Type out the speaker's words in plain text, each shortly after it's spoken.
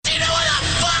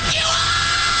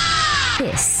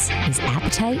This is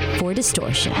Appetite for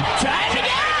Distortion. Try it again!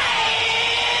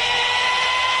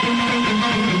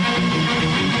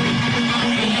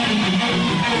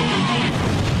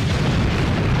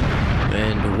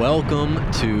 And welcome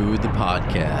to the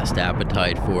podcast,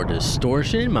 Appetite for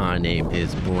Distortion. My name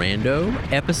is Brando,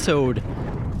 episode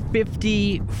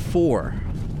 54.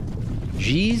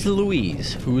 Jeez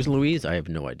Louise. Who's Louise? I have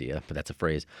no idea, but that's a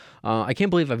phrase. I can't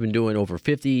believe I've been doing over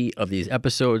 50 of these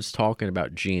episodes talking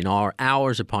about GNR,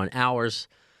 hours upon hours.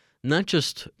 Not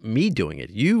just me doing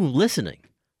it, you listening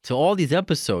to all these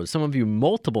episodes, some of you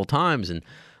multiple times, and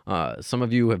some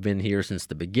of you have been here since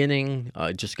the beginning.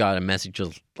 I just got a message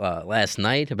last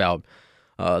night about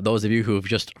those of you who have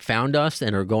just found us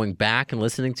and are going back and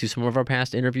listening to some of our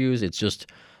past interviews. It's just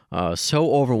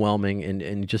so overwhelming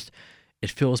and just... it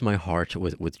fills my heart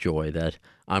with joy that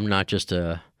I'm not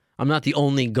the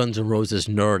only Guns N' Roses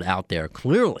nerd out there.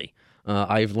 Clearly,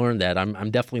 I've learned that I'm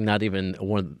definitely not even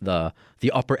one of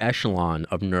the upper echelon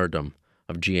of nerddom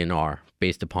of GNR,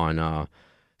 based upon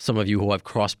some of you who I've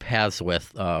crossed paths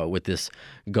with this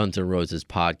Guns N' Roses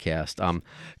podcast.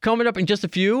 Coming up in just a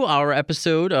few, our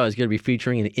episode is going to be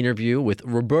featuring an interview with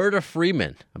Roberta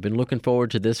Freeman. I've been looking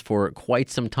forward to this for quite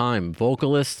some time.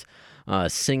 Vocalist,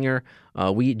 singer.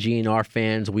 We GNR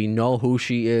fans, we know who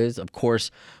she is. Of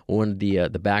course, one of the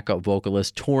backup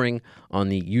vocalists touring on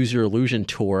the User Illusion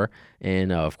tour,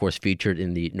 and of course featured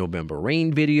in the November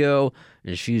Rain video.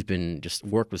 And she's been just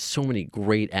worked with so many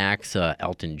great acts: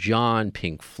 Elton John,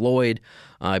 Pink Floyd.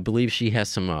 I believe she has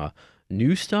some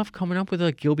new stuff coming up with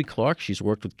Gilby Clarke. She's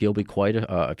worked with Gilby quite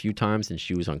a few times, and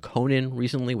she was on Conan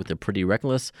recently with the Pretty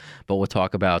Reckless. But we'll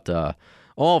talk about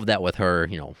all of that with her,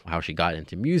 how she got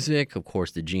into music, of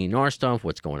course, the GNR stuff,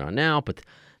 what's going on now, but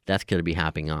that's going to be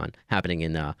happening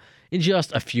in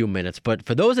just a few minutes. But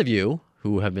for those of you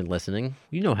who have been listening,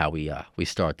 you know how we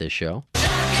start this show.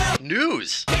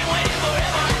 News.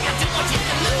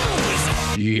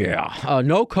 Yeah.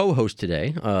 No co-host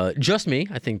today. Just me.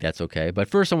 I think that's okay. But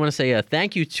first, I want to say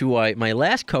thank you to my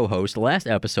last co-host, last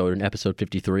episode, in episode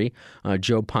 53,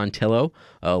 Joe Pontillo,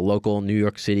 a local New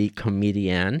York City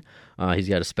comedian. He's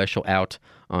got a special out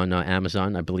on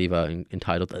Amazon, I believe,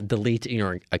 entitled Delete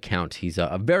Your Account. He's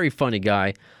a very funny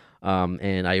guy,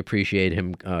 and I appreciate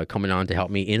him coming on to help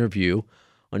me interview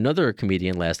another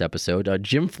comedian last episode,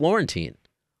 Jim Florentine.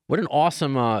 What an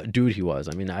awesome dude he was.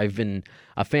 I mean, I've been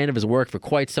a fan of his work for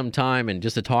quite some time, and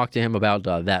just to talk to him about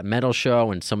That Metal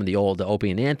Show and some of the old Opie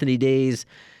and Anthony days,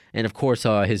 and of course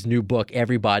his new book,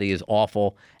 Everybody is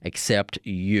Awful Except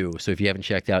You. So if you haven't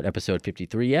checked out episode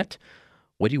 53 yet,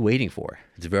 what are you waiting for?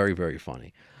 It's very, very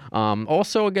funny.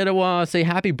 Also, I got to say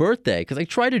happy birthday, because I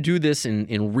try to do this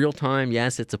in real time.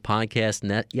 Yes, it's a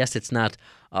podcast. Yes, it's not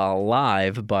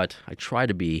live, but I try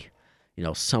to be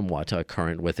somewhat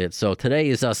current with it. So today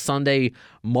is Sunday,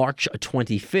 March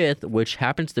 25th, which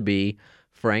happens to be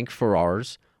Frank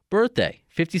Ferrar's birthday,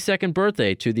 52nd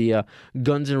birthday to the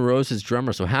Guns N' Roses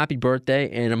drummer. So happy birthday,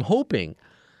 and I'm hoping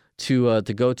to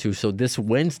go to, so this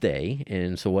Wednesday,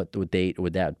 and so what date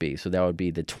would that be? So that would be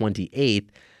the 28th.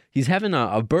 He's having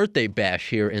a birthday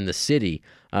bash here in the city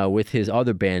with his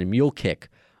other band, Mule Kick,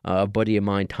 a buddy of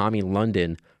mine, Tommy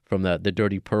London, from the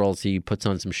Dirty Pearls. He puts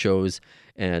on some shows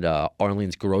and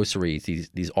Arlene's Groceries,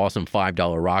 these awesome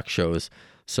 $5 rock shows.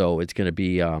 So it's going to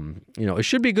be, it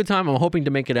should be a good time. I'm hoping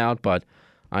to make it out, but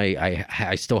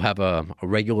I still have a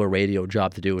regular radio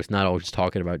job to do. It's not always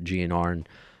talking about GNR, and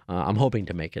I'm hoping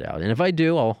to make it out. And if I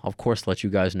do, I'll, of course, let you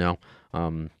guys know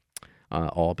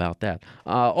all about that.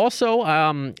 Also,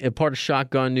 a part of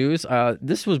Shotgun News,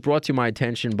 this was brought to my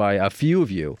attention by a few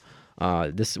of you.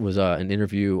 This was an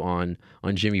interview on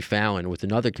Jimmy Fallon with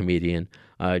another comedian,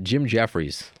 Jim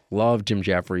Jeffries. Love Jim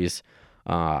Jeffries.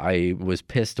 I was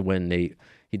pissed when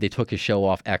they took his show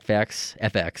off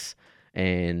FX,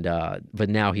 and but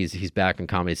now he's back on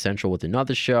Comedy Central with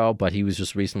another show. But he was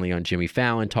just recently on Jimmy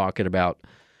Fallon talking about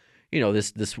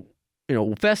this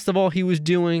festival he was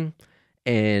doing,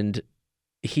 and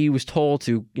he was told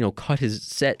to cut his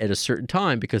set at a certain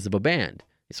time because of a band.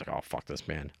 He's like, oh, fuck this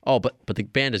band. Oh, but the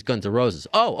band is Guns N' Roses.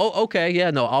 Oh, okay,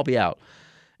 yeah, no, I'll be out.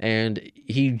 And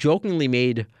he jokingly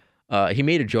made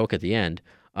a joke at the end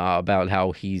about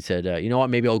how he said, you know what,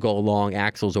 maybe I'll go along.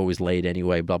 Axl's always late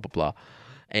anyway, blah, blah, blah.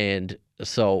 And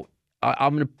so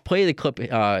I'm going to play the clip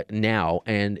now,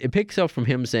 and it picks up from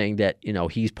him saying that,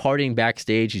 he's partying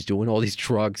backstage. He's doing all these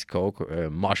drugs, coke, or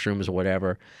mushrooms, or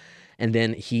whatever. And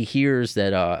then he hears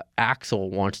that Axl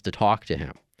wants to talk to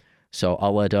him. So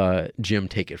I'll let Jim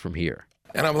take it from here.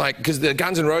 And I'm like, because the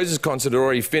Guns N' Roses concert had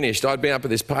already finished. I'd been up at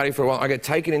this party for a while. I get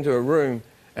taken into a room,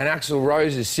 and Axl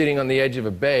Rose is sitting on the edge of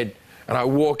a bed, and I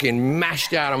walk in,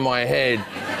 mashed out of my head.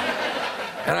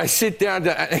 And I sit down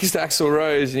next to Axl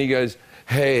Rose, and he goes,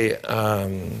 hey,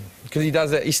 because he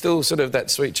does that, he's still sort of that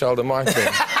sweet child of mine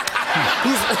thing.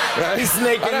 He's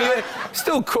snaking you.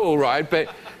 Still cool, right? But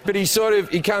he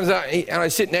comes out, and I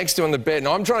sit next to him on the bed, and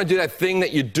I'm trying to do that thing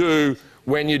that you do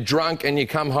when you're drunk and you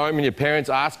come home and your parents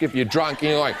ask if you're drunk,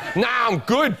 and you're like, nah, I'm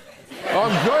good.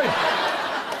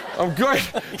 I'm good.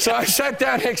 So I sat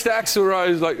down next to Axl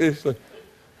Rose like this,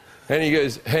 and he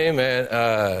goes, hey,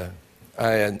 man,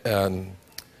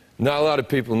 not a lot of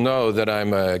people know that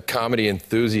I'm a comedy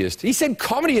enthusiast. He said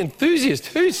comedy enthusiast?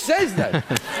 Who says that?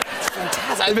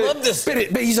 Fantastic. I love this.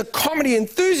 But he's a comedy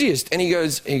enthusiast. And he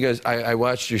goes, I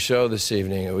watched your show this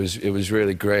evening. It was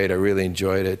really great. I really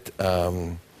enjoyed it.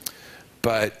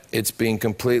 But it's been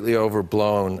completely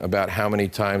overblown about how many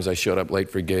times I showed up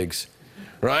late for gigs.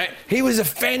 Right? He was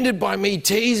offended by me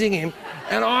teasing him.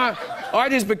 And I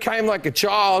just became like a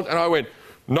child, and I went,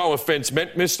 no offense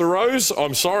meant, Mr. Rose.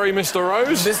 I'm sorry, Mr.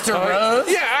 Rose. Mr. Rose?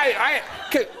 Yeah,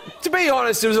 to be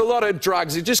honest, there was a lot of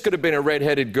drugs. It just could have been a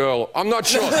red-headed girl. I'm not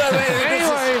sure.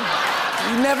 Anyway.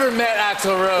 You never met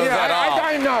Axl Rose at all.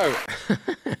 I don't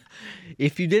know.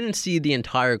 If you didn't see the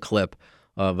entire clip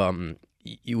of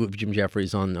with Jim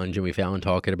Jeffries on Jimmy Fallon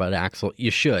talking about Axl,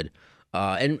 you should.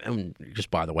 And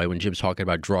just by the way, when Jim's talking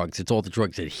about drugs, it's all the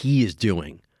drugs that he is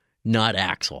doing, not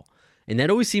Axl. And that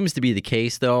always seems to be the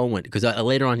case, though, because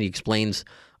later on he explains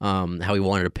how he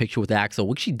wanted a picture with Axl,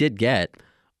 which he did get,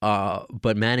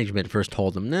 but management first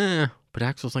told him, nah, but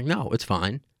Axl's like, no, it's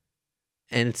fine.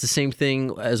 And it's the same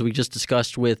thing as we just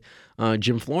discussed with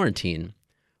Jim Florentine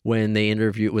when they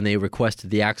requested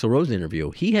the Axl Rose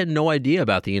interview. He had no idea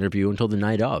about the interview until the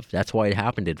night of. That's why it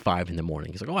happened at 5 a.m.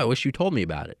 He's like, oh, I wish you told me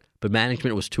about it. But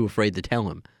management was too afraid to tell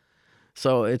him.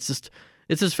 So it's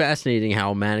just fascinating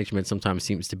how management sometimes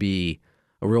seems to be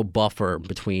a real buffer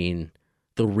between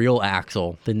the real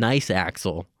Axl, the nice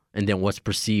Axl, and then what's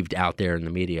perceived out there in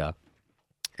the media.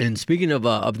 And speaking of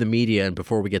the media, and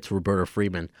before we get to Roberta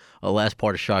Freeman, last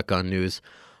part of Shotgun News,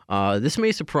 this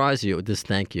may surprise you, this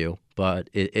thank you, but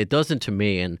it doesn't to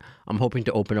me, and I'm hoping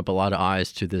to open up a lot of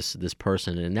eyes to this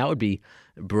person, and that would be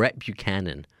Brett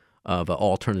Buchanan of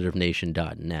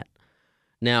AlternativeNation.net.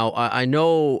 Now, I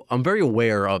know I'm very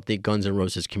aware of the Guns N'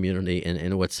 Roses community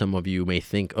and what some of you may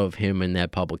think of him in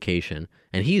that publication,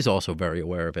 and he's also very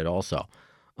aware of it also.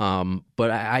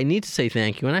 But I need to say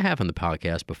thank you, and I have on the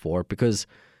podcast before, because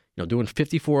doing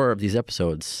 54 of these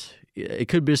episodes, it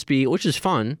could just be, which is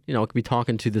fun, it could be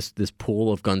talking to this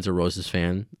pool of Guns N' Roses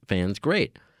fans,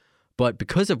 great. But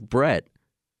because of Brett,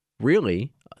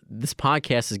 really, this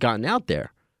podcast has gotten out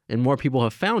there, and more people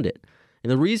have found it. And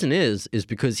the reason is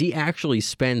because he actually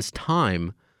spends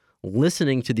time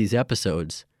listening to these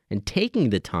episodes and taking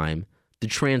the time to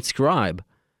transcribe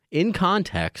in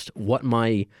context what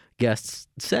my guests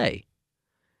say.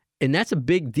 And that's a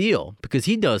big deal because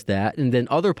he does that. And then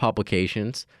other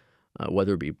publications,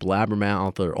 whether it be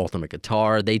Blabbermouth or Ultimate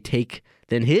Guitar, they take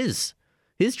then his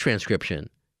transcription.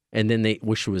 And then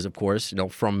which was, of course,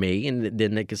 from me. And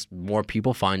then it gets more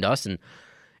people find us.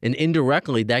 And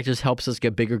indirectly, that just helps us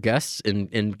get bigger guests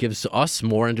and gives us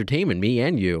more entertainment, me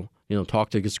and you, talk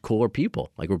to just cooler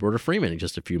people like Roberta Freeman in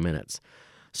just a few minutes.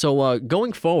 So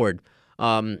going forward,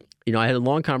 I had a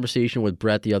long conversation with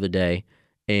Brett the other day,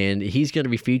 and he's going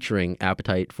to be featuring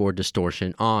Appetite for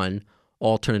Distortion on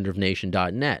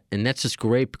AlternativeNation.net. And that's just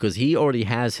great because he already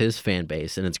has his fan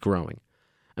base, and it's growing.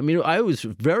 I mean, I was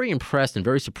very impressed and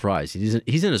very surprised.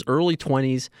 He's in his early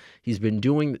 20s. He's been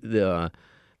doing the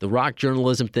rock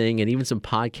journalism thing and even some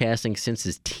podcasting since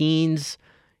his teens,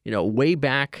 way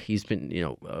back. He's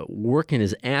been, working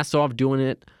his ass off doing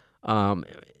it.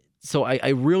 So I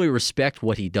really respect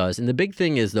what he does. And the big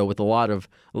thing is, though, with a lot of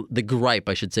the gripe,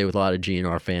 I should say, with a lot of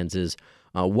GNR fans is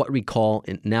what we call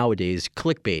nowadays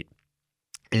clickbait.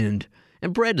 And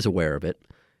Brad is aware of it.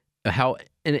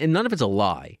 And none of it's a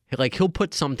lie. Like, he'll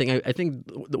put something, I think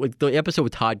the episode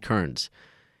with Todd Kearns,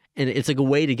 and it's like a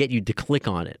way to get you to click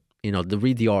on it. To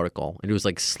read the article. And it was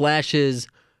like slashes,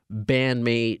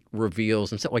 bandmate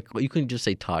reveals, and stuff. Like, you can just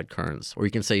say Todd Kearns, or you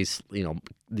can say,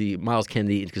 the Miles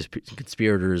Kennedy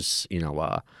conspirators,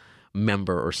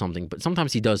 member or something. But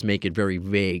sometimes he does make it very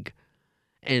vague.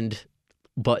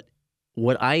 But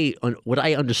what I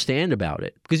understand about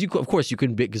it, because of course you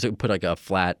can put like a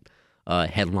flat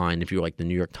headline if you're like the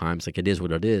New York Times, like it is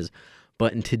what it is.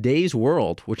 But in today's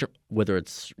world, whether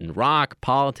it's in rock,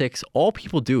 politics, all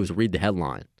people do is read the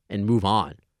headline and move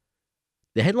on.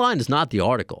 The headline is not the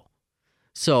article.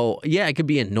 So, yeah, it could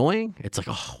be annoying. It's like,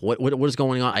 oh, what is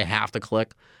going on? I have to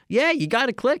click. Yeah, you got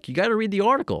to click. You got to read the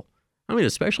article. I mean,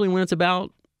 especially when it's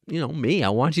about, me. I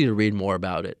want you to read more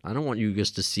about it. I don't want you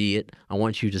just to see it. I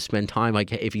want you to spend time,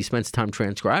 like if he spends time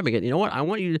transcribing it, you know what? I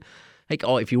want you to, like,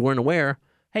 if you weren't aware,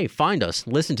 hey, find us,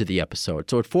 listen to the episode.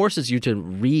 So it forces you to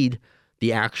read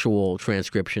the actual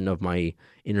transcription of my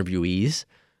interviewees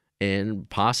and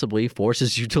possibly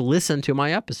forces you to listen to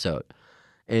my episode.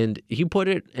 And he put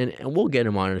it, and we'll get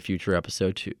him on in a future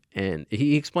episode too. And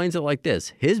he explains it like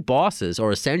this. His bosses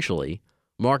are essentially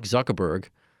Mark Zuckerberg,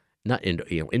 not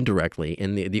indirectly,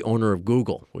 and the owner of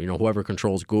Google, whoever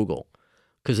controls Google,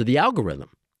 because of the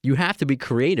algorithm. You have to be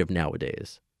creative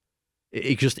nowadays.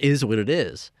 It just is what it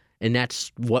is, and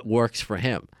that's what works for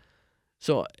him.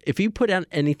 So if he put out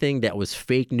anything that was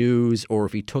fake news, or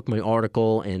if he took my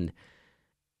article and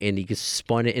he just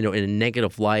spun it in a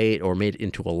negative light or made it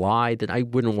into a lie, then I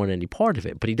wouldn't want any part of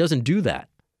it. But he doesn't do that.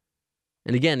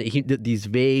 And again, these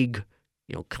vague,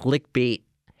 clickbait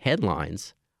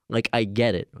headlines. Like, I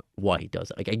get it why he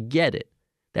does it. Like, I get it.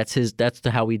 That's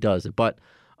how he does it. But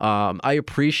I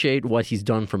appreciate what he's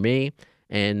done for me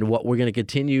and what we're going to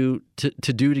continue to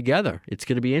do together. It's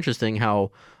going to be interesting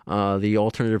how the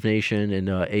Alternative Nation and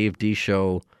AFD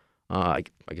show, I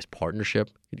guess, partnership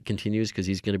continues, because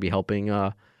he's going to be helping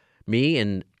me,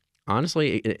 and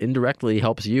honestly, it indirectly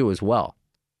helps you as well.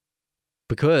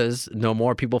 Because the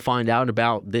more people find out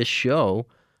about this show,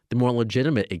 the more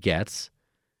legitimate it gets,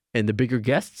 and the bigger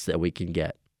guests that we can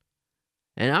get.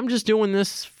 And I'm just doing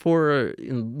this for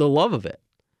the love of it.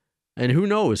 And who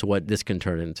knows what this can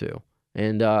turn into.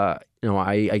 And,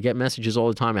 I get messages all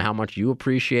the time of how much you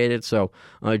appreciate it. So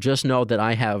just know that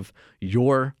I have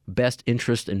your best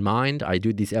interest in mind. I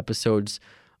do these episodes,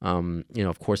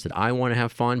 of course, that I want to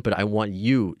have fun, but I want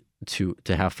you to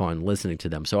have fun listening to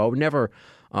them. So I would never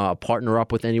partner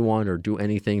up with anyone or do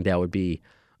anything that would be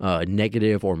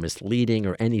negative or misleading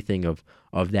or anything of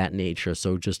that nature.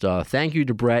 So just thank you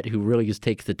to Brett, who really just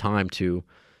takes the time to,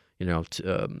 and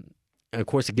of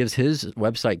course, it gives his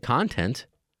website content.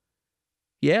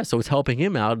 Yeah, so it's helping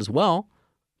him out as well,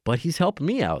 but he's helping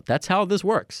me out. That's how this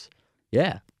works.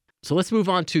 Yeah. So let's move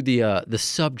on to the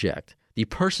subject, the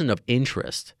person of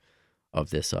interest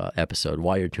of this episode,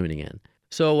 why you're tuning in.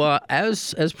 So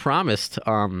as promised,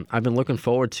 I've been looking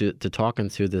forward to talking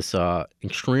to this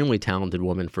extremely talented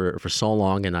woman for so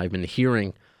long, and I've been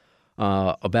hearing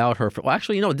about her.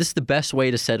 Actually, this is the best way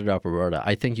to set it up, Roberta.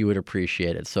 I think you would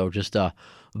appreciate it. So just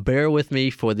bear with me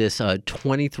for this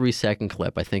 23-second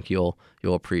clip. I think you'll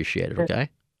appreciate it, okay?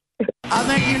 I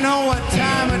think you know what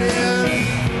time it is.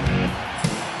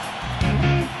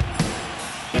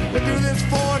 We do this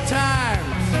 4 times.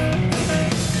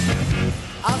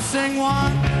 I'll sing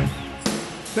one,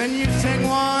 then you sing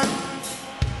one,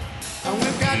 and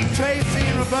we've got Tracy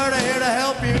and Roberta here to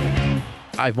help you.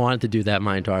 I've wanted to do that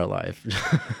my entire life.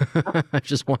 I've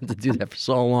just wanted to do that for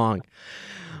so long.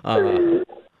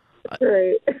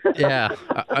 Great. Yeah,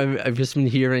 I've just been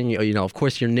hearing, of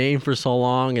course, your name for so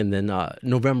long, and then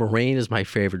November Rain is my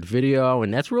favorite video,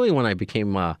 and that's really when I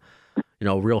became a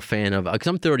real fan of, because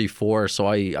I'm 34, so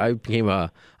I became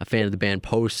a fan of the band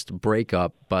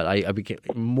post-breakup, but I became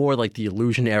more like the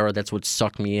Illusion era. That's what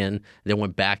sucked me in. Then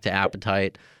went back to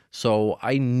Appetite. So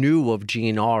I knew of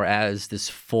GNR as this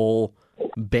full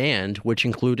band, which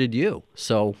included you.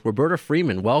 So Roberta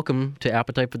Freeman, welcome to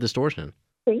Appetite for Distortion.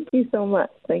 Thank you so much.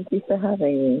 Thank you for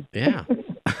having me. Yeah.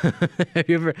 Have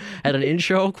you ever had an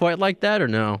intro quite like that, or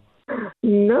no?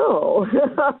 No.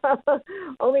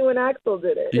 Only when Axel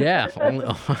did it. Yeah,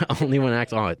 only when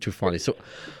Axel. Oh, too funny. So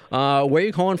where are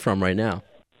you calling from right now?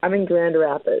 I'm in Grand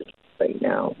Rapids right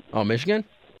now. Oh, Michigan?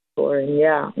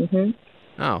 Yeah. Mm-hmm.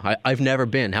 Oh, I've never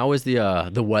been. How is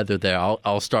the weather there?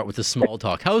 I'll start with the small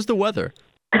talk. How's the weather?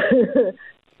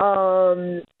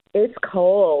 It's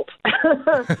cold.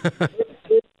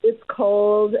 It's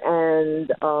cold,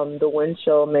 and the wind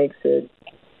chill makes it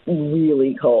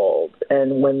really cold.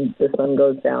 And when the sun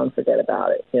goes down, forget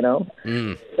about it.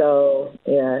 So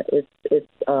yeah, it's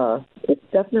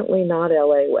definitely not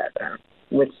LA weather,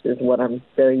 which is what I'm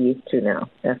very used to now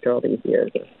after all these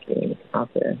years of being out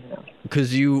there.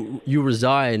 Because you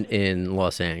reside in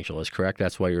Los Angeles, correct?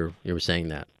 That's why you were saying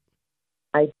that.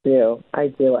 I do.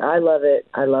 I love it.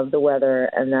 I love the weather,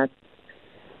 and that's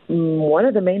one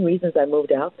of the main reasons I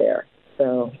moved out there.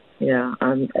 So, yeah,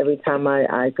 every time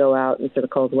I go out into the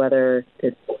cold weather,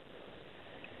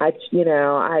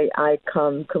 I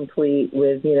come complete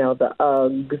with, the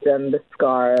Uggs and the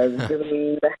scarves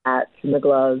and the hats and the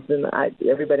gloves, and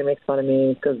everybody makes fun of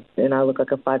me because I look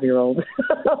like a 5-year-old.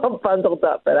 I'm bundled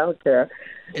up, but I don't care.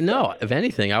 No, if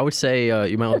anything, I would say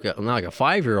you might look not like a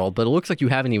 5-year-old, but it looks like you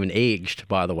haven't even aged,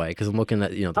 by the way, because I'm looking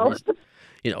at,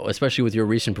 especially with your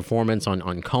recent performance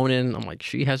on Conan, I'm like,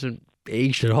 she hasn't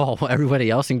aged at all. Everybody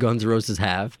else in Guns N' Roses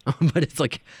have, but it's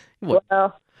like, what?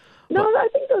 Well, no, I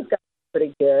think those guys are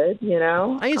pretty good.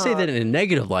 I didn't say that in a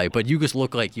negative light, but you just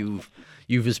look like you've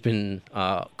just been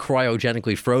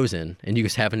cryogenically frozen, and you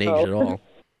just haven't aged at all.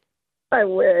 I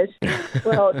wish.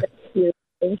 Well,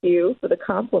 thank you for the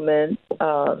compliment.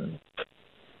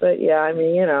 But yeah, I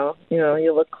mean,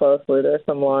 you look closely. There's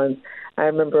some ones. I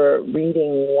remember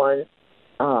reading once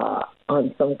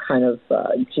on some kind of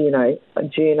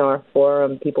GNR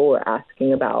forum. People were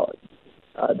asking about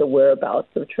the whereabouts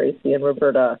of Tracy and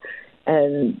Roberta,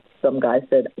 and some guy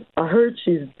said, "I heard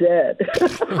she's dead,"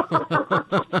 and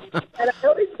I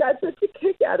always got such a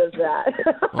kick out of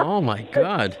that. Oh my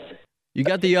God! You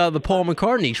got the Paul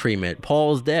McCartney treatment.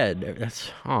 Paul's dead.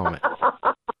 That's man.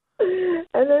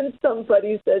 And then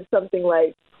somebody said something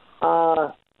like,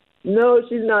 "No,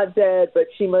 she's not dead, but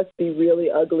she must be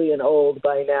really ugly and old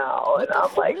by now." And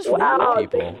I'm like, "Wow,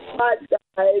 thanks a lot,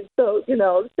 guys." So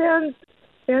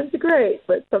fans are great,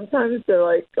 but sometimes they're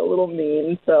like a little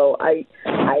mean. So I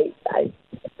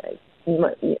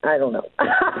don't know.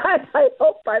 I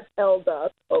hope I've held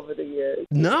up over the years.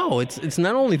 No, it's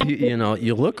not only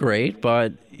you look great,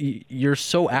 but you're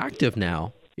so active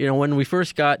now. When we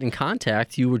first got in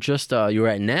contact, you were just you were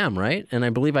at NAMM, right? And I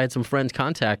believe I had some friends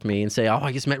contact me and say, "Oh,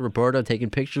 I just met Roberta,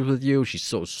 taking pictures with you. She's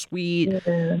so sweet."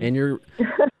 Yeah. And you're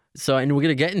and we're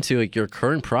gonna get into your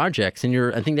current projects,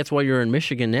 and I think that's why you're in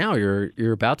Michigan now.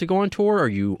 You're about to go on tour, or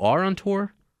you are on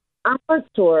tour? I'm on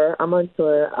tour.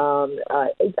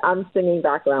 I'm singing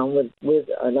background with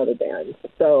another band.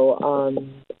 So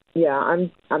I'm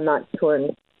not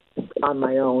touring on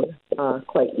my own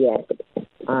quite yet.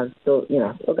 Still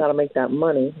got to make that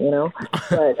money,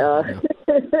 But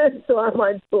so I'm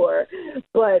on tour.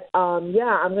 But I'm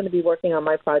going to be working on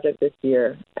my project this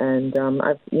year, and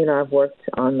I've worked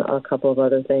on a couple of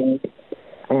other things,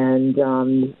 and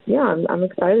I'm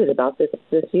excited about this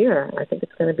year. I think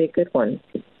it's going to be a good one.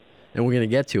 And we're going to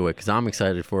get to it because I'm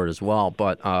excited for it as well.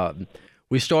 But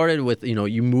we started with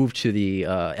you moved to the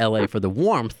LA for the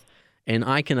warmth, and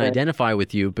I can identify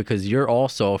with you because you're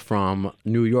also from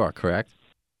New York, correct?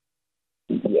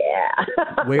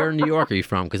 Yeah. Where in New York are you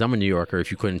from? Because I'm a New Yorker, if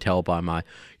you couldn't tell by my,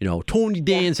 Tony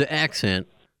Danza accent.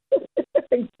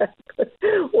 Exactly.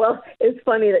 Well, it's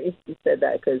funny that you said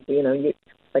that because, you,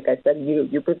 like I said,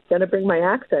 you're going to bring my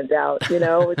accent out, You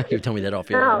told me that off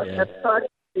air. Yeah. I'm talking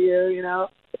to you,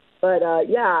 But,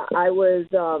 I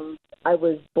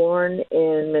was born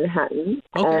in Manhattan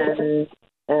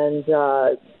and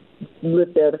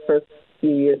lived there the first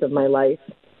few years of my life.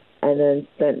 And then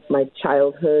spent my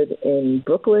childhood in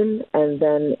Brooklyn, and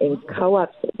then in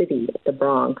Co-op City, the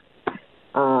Bronx,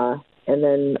 and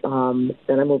then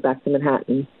I moved back to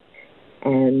Manhattan,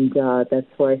 and that's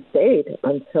where I stayed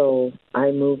until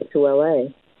I moved to LA.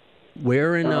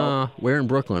 Where in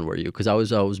Brooklyn were you? Because I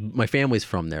was my family's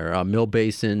from there, Mill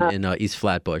Basin in East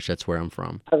Flatbush. That's where I'm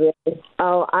from. Oh, really?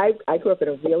 I grew up in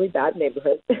a really bad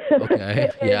neighborhood.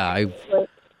 Okay, yeah, I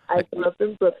grew up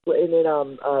in Brooklyn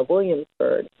in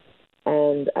Williamsburg.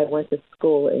 And I went to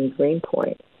school in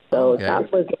Greenpoint. So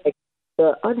that was like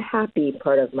the unhappy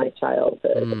part of my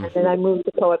childhood. And then I moved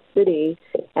to Co-op City,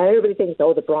 and everybody thinks,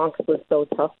 the Bronx was so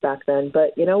tough back then.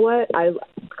 But you know what?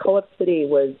 Co-op City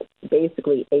was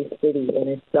basically a city in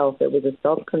itself. It was a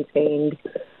self-contained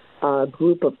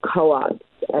group of co-ops,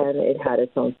 and it had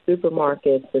its own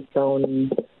supermarkets, its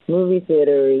own movie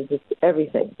theaters,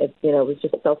 everything. It was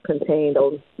just self-contained.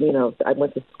 I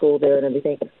went to school there and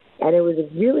everything. And it was a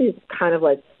really kind of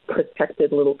like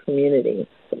protected little community.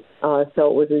 So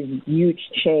it was a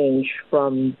huge change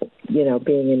from,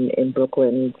 being in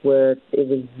Brooklyn where it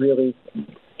was really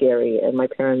scary. And my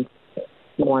parents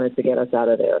wanted to get us out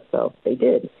of there. So they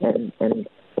did. And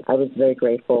I was very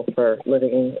grateful for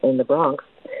living in the Bronx,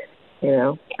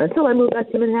 until I moved back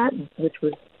to Manhattan, which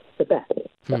was the best.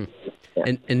 So,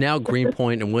 yeah. And now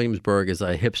Greenpoint and Williamsburg is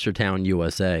a hipster town,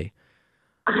 USA.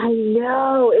 I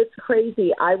know. It's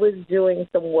crazy. I was doing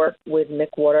some work with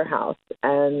Nick Waterhouse,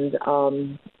 and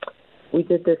we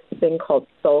did this thing called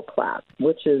Soul Clap,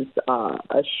 which is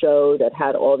a show that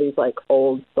had all these, like,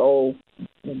 old soul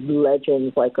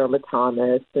legends like Irma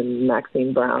Thomas and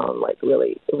Maxine Brown. Like,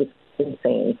 really, it was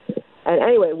insane. And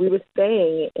anyway, we were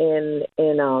staying in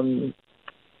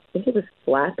I think it was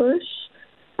Flatbush,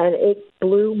 and it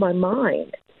blew my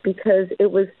mind because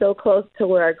it was so close to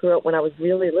where I grew up when I was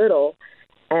really little.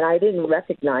 And I didn't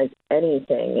recognize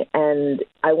anything. And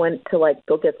I went to,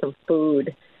 go get some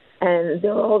food. And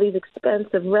there were all these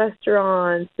expensive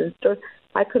restaurants and stores.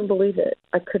 I couldn't believe it.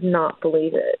 I could not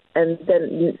believe it. And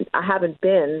then I haven't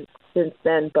been since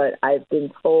then, but I've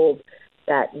been told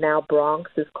that now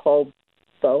Bronx is called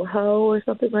Boho or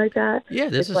something like that. Yeah,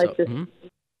 this it's is like this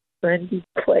trendy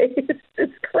place.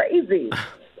 It's crazy.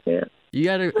 Yeah. You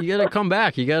gotta come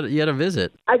back. You gotta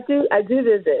visit. I do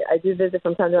visit. I do visit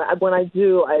from time to time. When I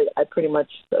do, I pretty much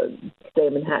stay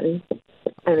in Manhattan,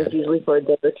 and it's usually for a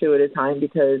day or two at a time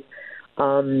because,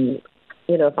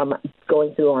 if I'm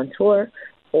going through on tour,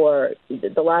 or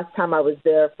the last time I was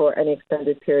there for any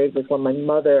extended period was when my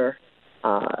mother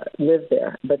lived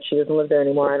there, but she doesn't live there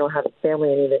anymore. I don't have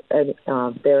family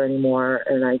there anymore,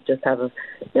 and I just have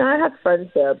I have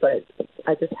friends there, but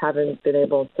I just haven't been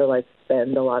able to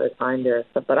spend a lot of time there.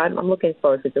 So, but I'm looking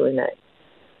forward to doing that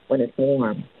when it's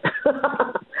warm.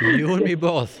 You and me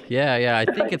both. Yeah. I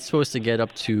think it's supposed to get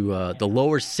up to the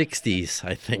lower 60s.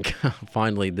 I think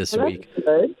finally this week.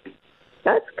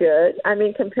 That's good. I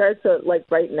mean, compared to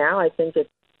right now, I think it's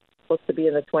supposed to be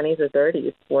in the 20s or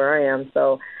 30s where I am.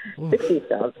 So 60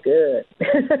 sounds good.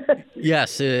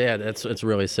 Yes, yeah, it's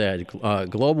really sad.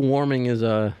 Global warming is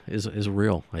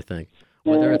real. I think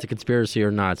whether it's a conspiracy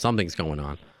or not, something's going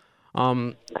on.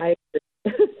 I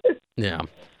Yeah.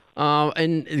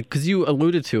 And because you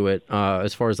alluded to it,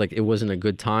 as far as it wasn't a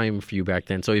good time for you back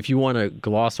then. So if you want to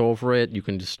gloss over it, you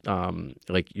can just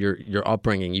your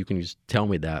upbringing, you can just tell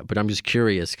me that. But I'm just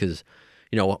curious because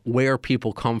where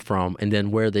people come from, and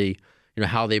then where they,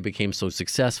 how they became so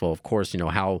successful. Of course,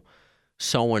 how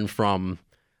someone from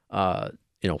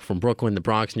Brooklyn, the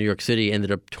Bronx, New York City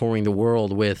ended up touring the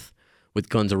world with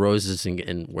Guns N' Roses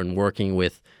and when working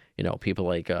with people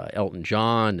like Elton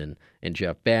John and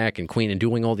Jeff Beck and Queen and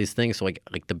doing all these things. So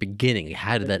like the beginning,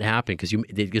 how did that happen? Because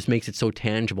it just makes it so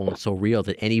tangible and so real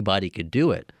that anybody could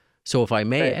do it. So if I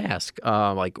may ask,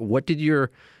 what did your,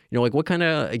 what kind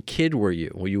of a kid were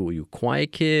you? Were you a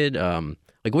quiet kid?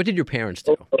 What did your parents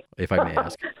do, if I may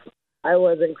ask? I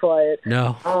wasn't quiet.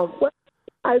 No.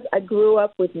 I grew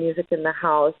up with music in the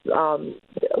house.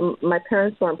 My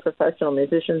parents weren't professional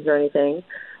musicians or anything.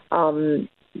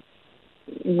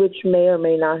 Which may or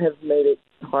may not have made it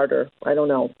harder. I don't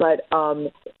know. But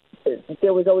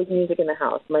there was always music in the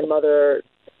house. My mother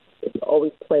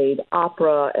always played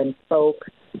opera and folk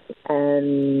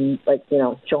and,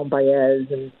 Joan Baez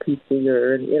and Pete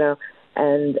Seeger,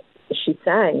 and she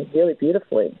sang really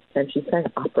beautifully. And she sang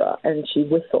opera, and she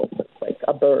whistled like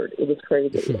a bird. It was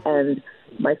crazy. And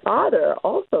my father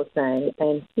also sang,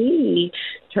 and he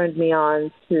turned me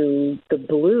on to the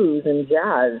blues and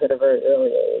jazz at a very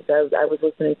early age. I was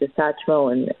listening to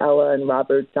Satchmo and Ella and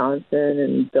Robert Johnson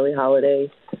and Billie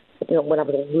Holiday, when I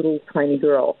was a little tiny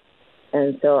girl.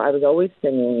 And so I was always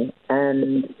singing,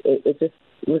 and it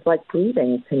was like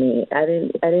breathing to me. I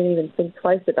didn't even think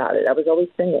twice about it. I was always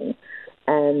singing.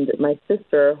 And my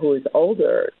sister, who is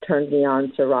older, turned me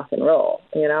on to rock and roll,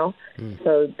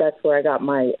 So that's where I got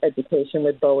my education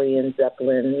with Bowie and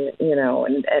Zeppelin,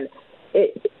 and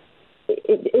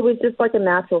it was just like a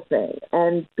natural thing.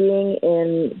 And being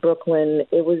in Brooklyn,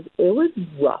 it was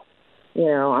rough,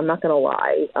 I'm not going to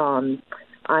lie.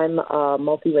 I'm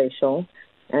multiracial,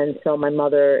 and so my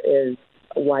mother is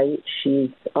white. She's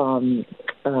Russian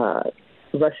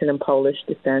and Polish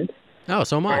descent. Oh,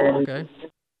 so am I. Okay.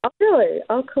 Oh, really?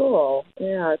 Oh, cool.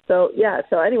 Yeah. So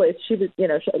anyways, she was,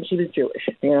 she was Jewish,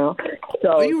 So.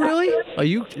 Are you really?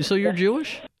 So you're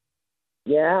Jewish?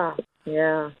 Yeah.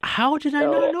 How did I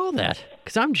not know that?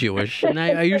 Because I'm Jewish, and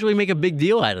I usually make a big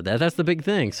deal out of that. That's the big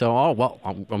thing. So,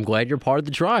 I'm glad you're part of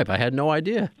the tribe. I had no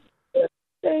idea.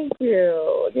 Thank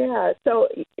you. Yeah. So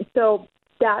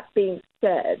that being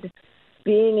said,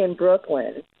 being in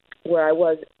Brooklyn, where I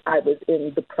was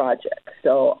in the project.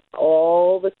 So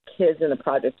all the kids in the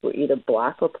projects were either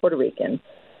black or Puerto Rican,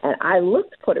 and I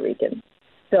looked Puerto Rican.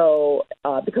 So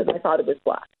because I thought it was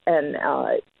black, and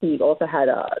he also had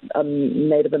a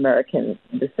Native American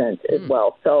descent as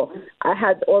well. So I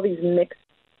had all these mixed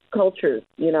cultures,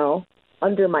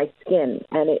 under my skin,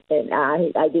 and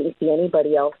I didn't see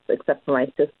anybody else except for my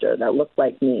sister that looked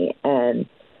like me, and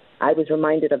I was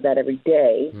reminded of that every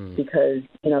day because,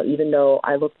 even though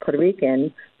I looked Puerto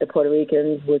Rican, the Puerto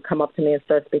Ricans would come up to me and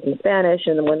start speaking Spanish.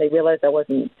 And then when they realized I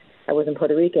wasn't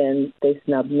Puerto Rican, they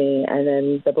snubbed me. And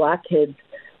then the black kids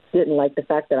didn't like the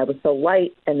fact that I was so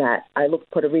white and that I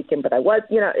looked Puerto Rican, but I was,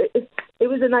 it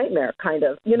was a nightmare kind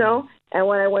of, And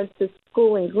when I went to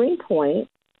school in Greenpoint,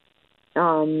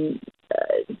 the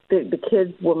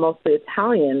kids were mostly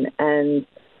Italian, and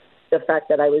the fact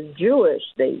that I was Jewish,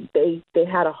 they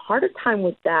had a harder time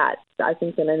with that, I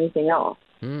think, than anything else.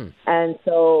 And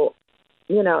so,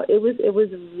 it was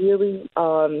really,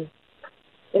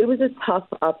 it was a tough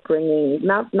upbringing.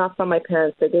 Not from my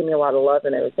parents. They gave me a lot of love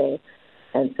and everything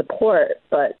and support.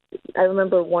 But I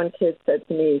remember one kid said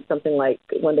to me something like,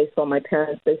 when they saw my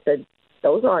parents, they said,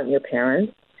 "Those aren't your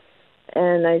parents."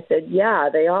 And I said, yeah,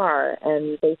 they are.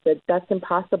 And they said, that's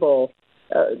impossible.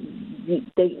 A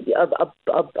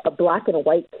black and a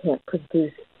white can't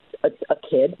produce a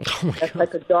kid. Oh That's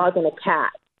like a dog and a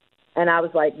cat. And I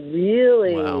was like,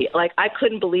 really? Wow. Like, I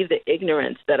couldn't believe the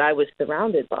ignorance that I was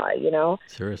surrounded by, you know?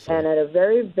 Seriously. And at a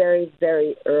very, very,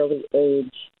 very early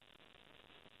age,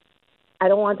 I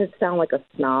don't want to sound like a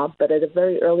snob, but at a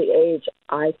very early age,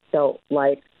 I felt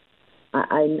like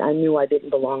I knew I didn't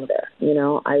belong there. You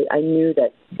know, I knew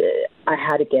that I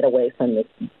had to get away from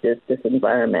this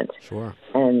environment Sure.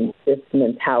 and this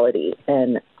mentality.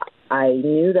 And I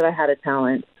knew that I had a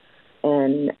talent,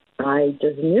 and I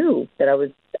just knew that I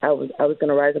was going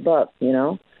to rise above. You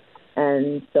know,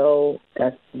 and so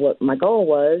that's what my goal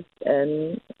was,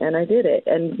 and I did it.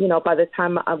 And you know, by the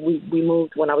time we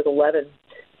moved when I was 11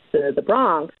 to the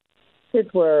Bronx,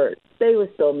 kids were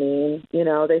still mean, you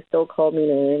know, they still called me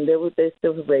names, they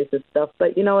still was racist stuff,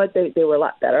 but you know what, they were a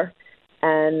lot better.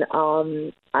 And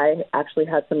I actually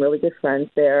had some really good friends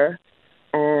there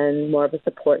and more of a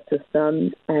support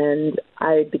system, and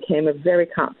I became a very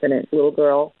confident little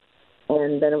girl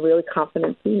and then a really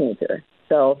confident teenager.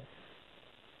 So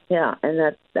yeah,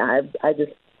 and I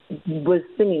just was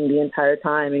singing the entire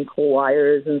time in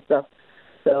choirs and stuff.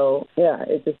 So yeah,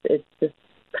 it just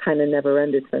kind of never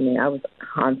ended for me. I was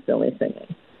constantly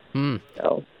singing.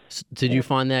 So did you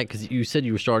find that, because you said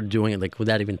you started doing it like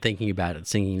without even thinking about it,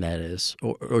 singing that is,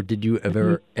 or did you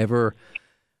ever,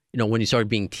 you know, when you started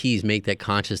being teased, make that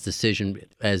conscious decision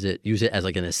use it as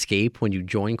like an escape when you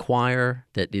join choir,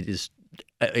 that it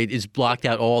is blocked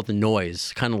out all the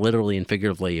noise, kind of literally and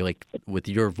figuratively, like with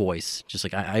your voice, just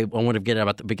like I want to get out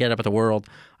about the world.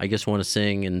 I just want to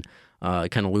sing and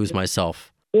kind of lose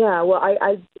myself. Yeah, well,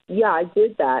 I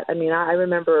did that. I mean, I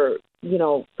remember, you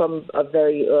know, from a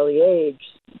very early age,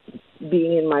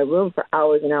 being in my room for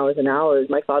hours and hours and hours.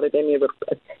 My father gave me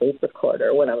a tape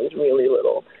recorder when I was really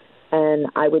little, and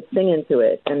I would sing into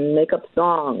it and make up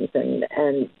songs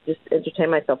and just entertain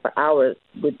myself for hours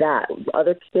with that.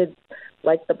 Other kids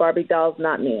like the Barbie dolls,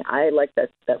 not me. I like that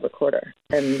recorder,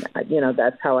 and you know,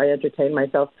 that's how I entertained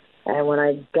myself. And when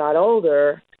I got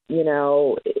older, you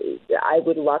know, I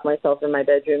would lock myself in my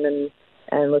bedroom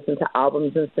and listen to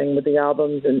albums and sing with the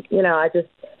albums. And, you know, I just,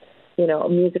 you know,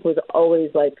 music was always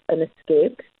like an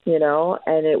escape, you know,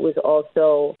 and it was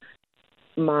also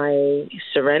my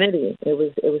serenity. It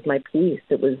was my peace.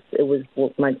 It was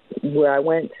where I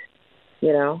went,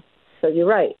 you know. So you're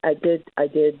right. I did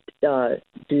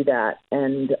do that.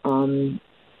 And,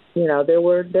 you know, there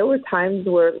were times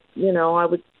where, you know, I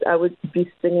would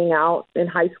be singing out in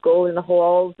high school in the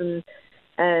halls,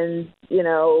 and you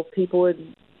know, people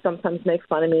would sometimes make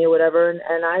fun of me or whatever,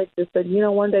 and I just said, you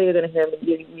know, one day you're going to hear me.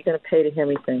 You're going to pay to hear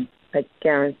me sing. I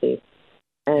guarantee.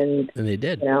 And they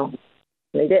did. You know,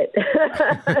 they did.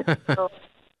 So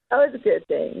that was a good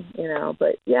thing, you know.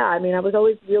 But yeah, I mean, I was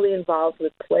always really involved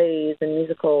with plays and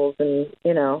musicals, and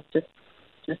you know, just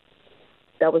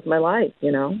that was my life,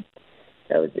 you know.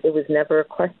 It was never a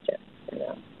question, you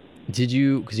know. Did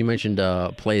you, because you mentioned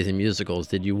plays and musicals,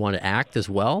 did you want to act as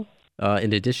well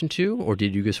in addition to, or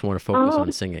did you just want to focus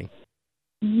on singing?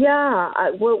 Yeah.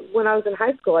 Well, when I was in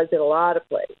high school, I did a lot of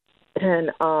plays.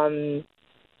 And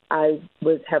I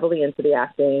was heavily into the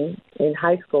acting in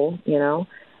high school, you know.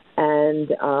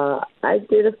 And I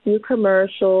did a few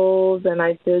commercials, and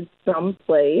I did some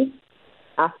plays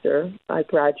after I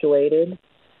graduated.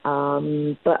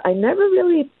 But I never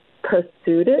really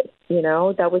pursued it, you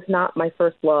know. That was not my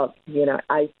first love, you know.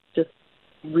 I just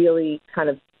really kind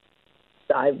of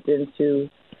dived into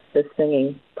the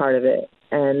singing part of it,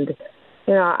 and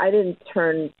you know, I didn't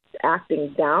turn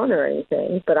acting down or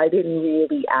anything, but I didn't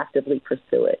really actively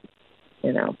pursue it,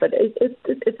 you know. But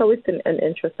it's always been an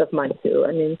interest of mine too.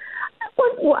 I mean,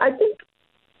 I think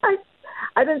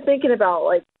I've been thinking about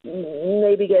like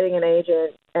maybe getting an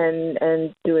agent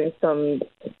and doing some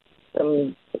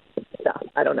stuff.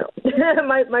 I don't know.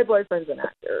 my boyfriend's an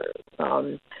actor.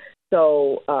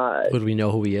 So would we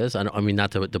know who he is? I mean,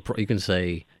 not you can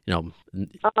say, you know.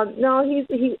 No,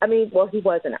 he. I mean, well, he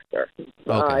was an actor.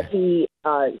 Okay. He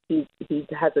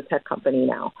has a tech company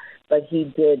now, but he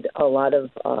did a lot of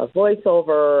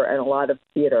voiceover and a lot of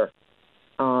theater.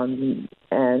 And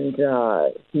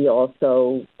he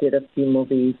also did a few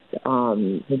movies.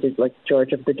 He did like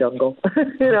George of the Jungle,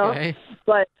 you know. Okay.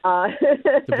 But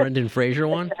the Brendan Fraser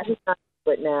one. He's not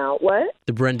doing it now. What?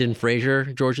 The Brendan Fraser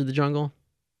George of the Jungle.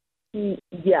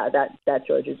 Yeah, that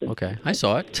George is. Okay, I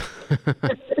saw it.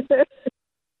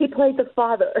 He played the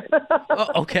father.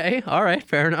 Oh, okay, all right,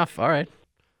 fair enough. All right.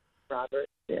 Robert.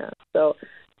 Yeah. So,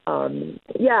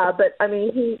 yeah, but I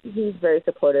mean, he's very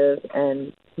supportive,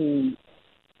 and he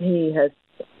has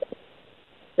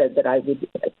said that I would.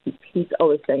 He's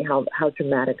always saying how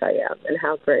dramatic I am and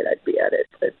how great I'd be at it.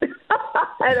 But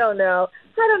I don't know.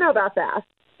 I don't know about that.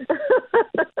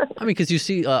 I mean, because you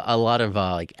see a lot of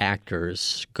like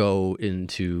actors go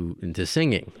into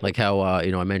singing, like how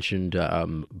I mentioned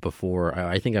before.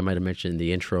 I think I might have mentioned in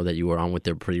the intro that you were on with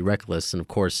They're Pretty Reckless, and of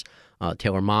course,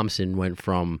 Taylor Momsen went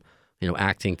from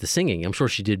acting to singing. I'm sure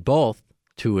she did both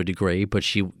to a degree, but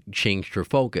she changed her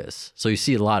focus. So you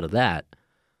see a lot of that.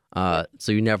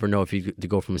 So you never know if you to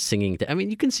go from singing to. I mean,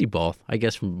 you can see both, I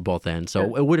guess, from both ends.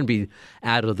 So it wouldn't be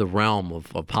out of the realm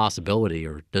of possibility,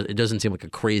 or it doesn't seem like a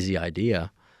crazy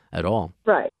idea at all.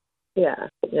 Right. Yeah.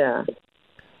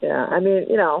 I mean,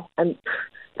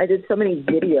 I did so many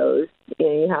videos.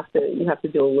 You have to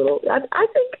do a little. I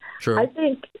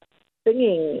think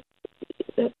singing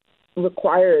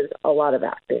requires a lot of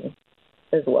acting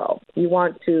as well. You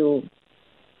want to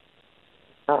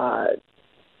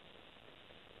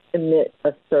emit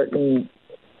a certain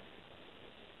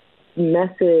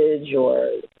message or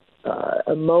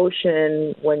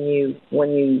emotion when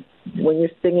you're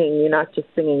singing. You're not just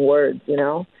singing words,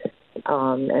 and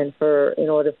in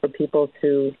order for people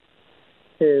to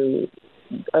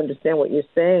understand what you're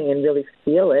saying and really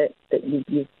feel it, that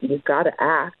you've got to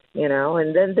act,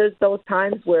 And then there's those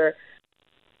times where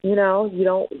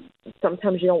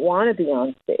sometimes you don't want to be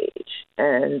on stage,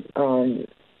 and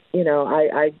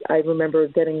I remember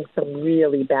getting some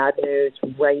really bad news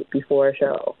right before a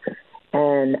show,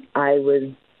 and I was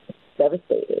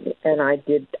devastated, and I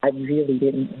really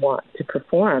didn't want to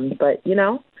perform, but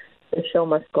the show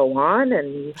must go on,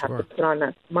 and you have to put on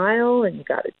that smile, and you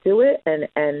got to do it, and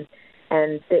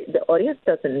the audience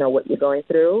doesn't know what you're going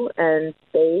through, and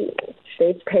they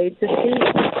paid to see,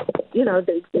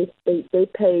 they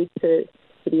paid to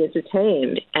be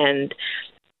entertained, and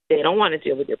they don't want to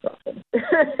deal with your problems,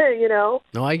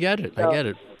 No, I get it. I get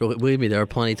it. Believe me, there are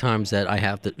plenty of times that I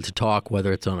have to talk,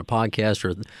 whether it's on a podcast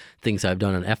or things I've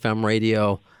done on FM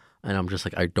radio, and I'm just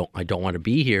like, I don't want to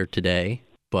be here today,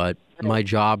 but my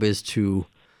job is to,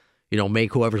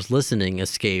 make whoever's listening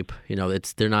escape.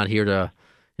 They're not here to,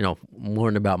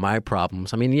 learn about my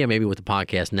problems. I mean, yeah, maybe with the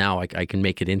podcast now, I can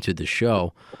make it into the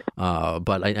show,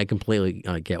 but I completely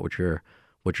get what you're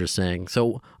saying.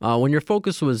 So when your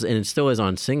focus was, and it still is,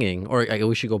 on singing, or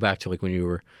we should go back to like when you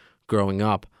were growing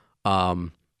up,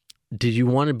 did you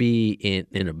want to be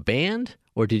in a band,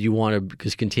 or did you want to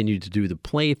just continue to do the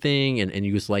play thing and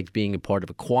you just liked being a part of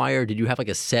a choir? Did you have like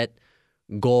a set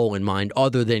goal in mind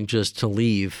other than just to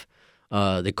leave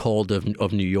the cold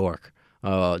of New York?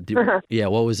 Yeah,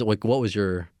 what was it like? What was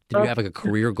did you have like a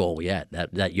career goal yet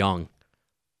that young?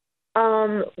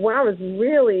 When I was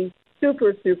really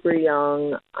super, super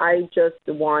young, I just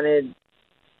wanted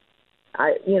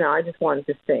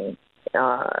to sing.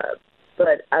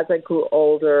 But as I grew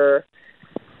older,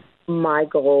 my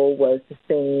goal was to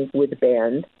sing with a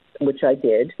band, which I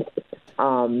did.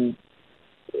 When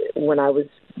I was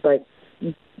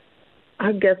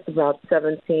I guess about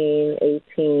 17,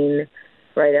 18,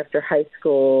 right after high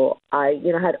school, I,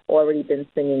 had already been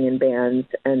singing in bands,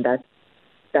 and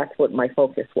that's what my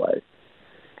focus was.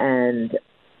 And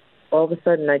all of a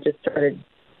sudden, I just started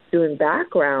doing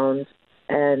background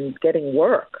and getting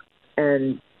work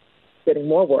and getting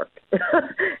more work.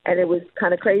 And it was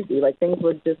kind of crazy. Like, things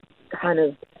were just kind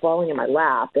of falling in my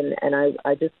lap. And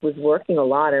I just was working a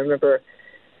lot. I remember,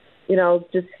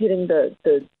 just hitting the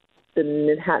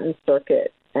Manhattan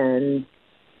circuit and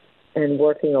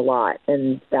working a lot.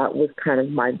 And that was kind of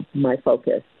my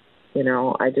focus.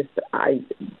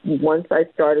 Once I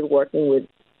started working with,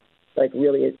 like,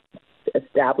 really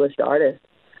established artists,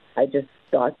 I just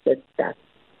thought that that's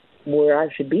where I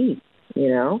should be.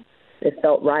 It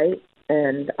felt right,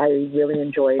 and I really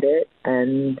enjoyed it,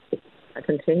 and I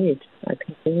continued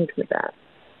with that.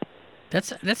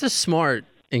 That's a smart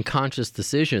and conscious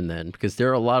decision then, because there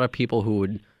are a lot of people who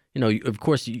would, of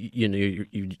course,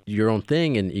 your own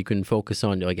thing, and you can focus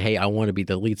on, like, hey, I want to be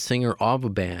the lead singer of a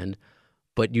band.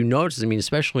 But you notice, I mean,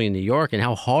 especially in New York, and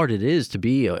how hard it is to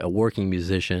be a working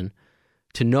musician,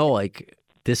 to know, like,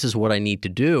 this is what I need to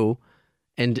do,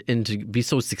 and to be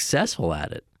so successful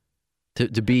at it.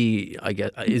 To be, I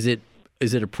guess, is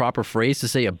it a proper phrase to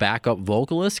say a backup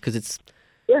vocalist? Because it's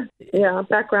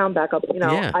background backup.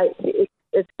 Yeah.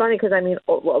 It's funny because, I mean,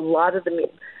 a lot of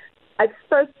I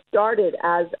first started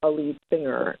as a lead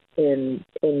singer in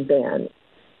bands,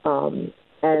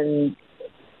 and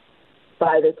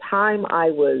by the time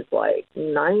I was like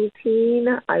 19,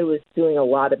 I was doing a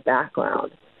lot of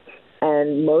background,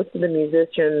 and most of the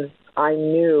musicians I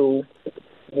knew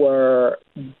were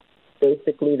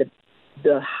basically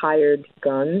the hired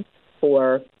guns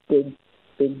for big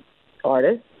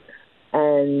artists.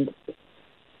 And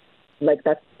like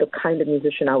that's the kind of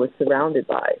musician I was surrounded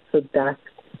by. So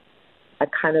I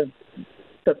kind of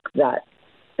took that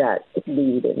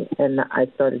lead and I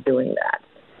started doing that.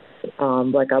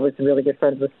 Like I was really good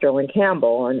friends with Sterling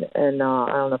Campbell, and I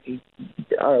don't know if you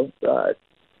are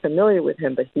familiar with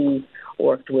him, but he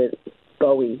worked with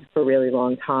Bowie for a really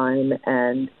long time,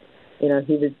 and you know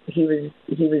he was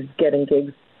getting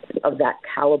gigs of that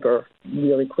caliber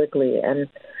really quickly. And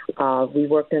we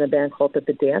worked in a band called the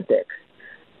Pedantics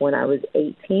when I was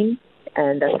 18,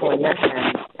 and that's when I met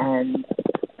him.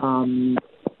 And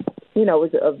you know,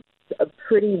 it was a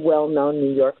pretty well-known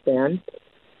New York band.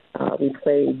 We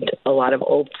played a lot of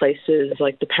old places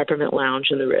like the Peppermint Lounge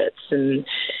and the Ritz,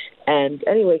 and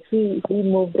anyway, he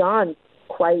moved on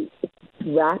quite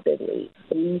rapidly.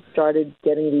 He started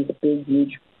getting these big,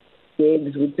 huge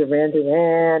gigs with Duran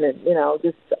Duran and, you know,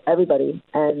 just everybody.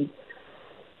 And,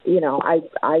 you know,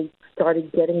 I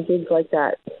started getting gigs like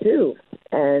that too.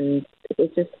 And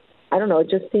it just, I don't know, it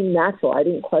just seemed natural. I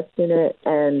didn't question it.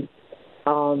 And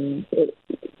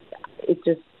it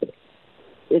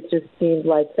just seemed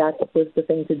like that was the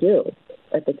thing to do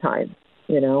at the time,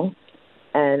 you know.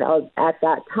 And at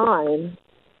that time,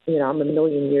 you know, I'm a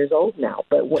million years old now,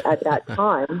 but at that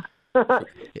time,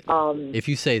 if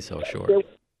you say so, sure.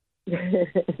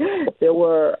 There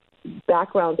were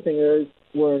background singers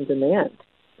were in demand,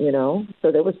 you know,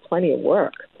 so there was plenty of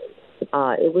work.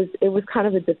 It was kind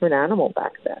of a different animal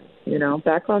back then, you know.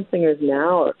 Background singers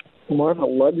now are more of a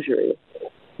luxury,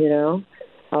 you know.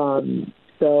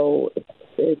 So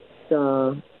it's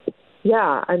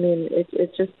yeah, I mean,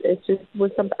 it just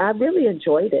was some. I really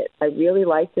enjoyed it. I really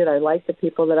liked it. I liked the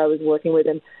people that I was working with,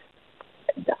 and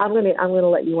I'm gonna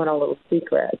let you in on a little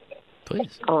secret.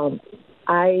 Please.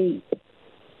 I'm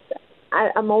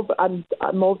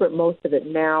over most of it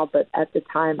now, but at the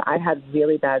time I had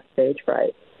really bad stage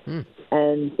fright,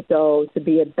 and so to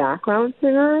be a background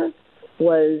singer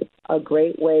was a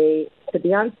great way to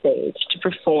be on stage, to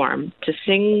perform, to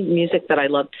sing music that I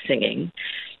loved singing,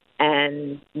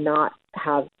 and not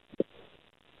have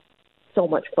so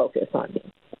much focus on me,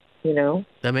 you know?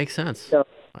 That makes sense. So,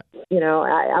 you know,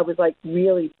 I was like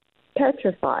really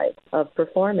petrified of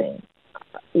performing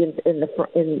in the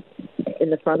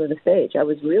front of the stage. I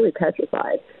was really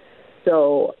petrified.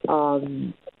 So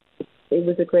it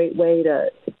was a great way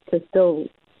to still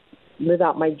live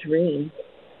out my dream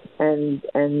and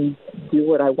do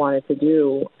what I wanted to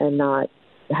do and not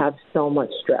have so much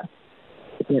stress,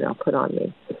 you know, put on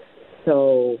me.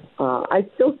 So I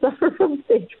still suffer from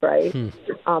stage fright.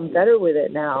 I'm better with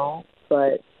it now,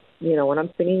 but you know, when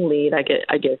I'm singing lead, I get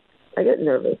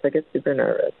nervous. I get super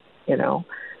nervous, you know.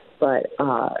 But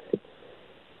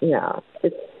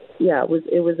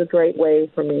it was a great way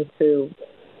for me to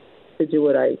do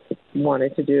what I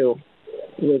wanted to do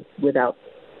without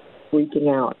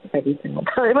freaking out every single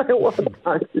time I walk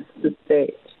on the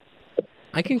stage.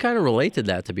 I can kind of relate to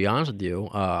that, to be honest with you.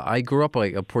 I grew up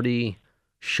like a pretty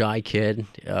shy kid.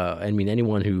 I mean,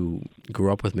 anyone who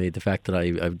grew up with me, the fact that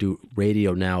I do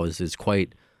radio now is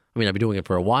quite, I mean, I've been doing it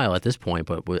for a while at this point,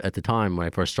 but at the time when I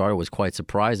first started, it was quite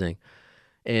surprising.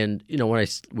 And, you know, when I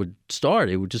would start,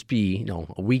 it would just be, you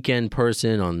know, a weekend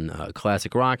person on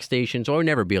classic rock stations. So I would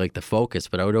never be like the focus,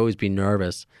 but I would always be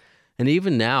nervous. And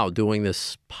even now doing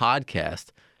this podcast,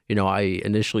 you know, I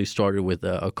initially started with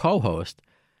a co-host,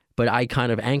 but I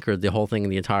kind of anchored the whole thing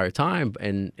the entire time.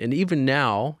 And even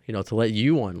now, you know, to let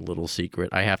you on a little secret,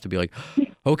 I have to be like,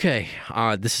 okay,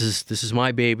 this is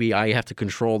my baby. I have to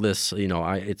control this. You know,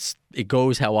 it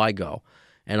goes how I go.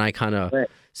 And I kind of,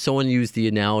 someone used the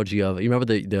analogy of, you remember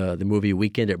the movie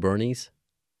Weekend at Bernie's?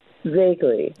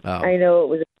 Vaguely. Oh. I know it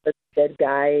was a dead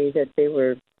guy that they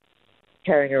were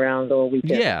carrying around all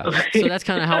weekend. Yeah, so that's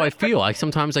kind of how I feel. Like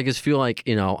sometimes I just feel like,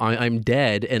 you know, I'm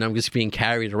dead and I'm just being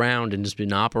carried around and just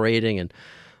been operating and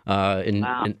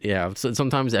yeah. So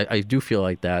sometimes I do feel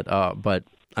like that. But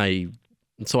in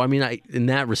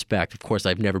that respect, of course,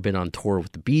 I've never been on tour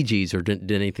with the Bee Gees or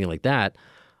did anything like that.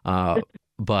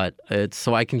 But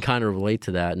so I can kind of relate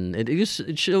to that, and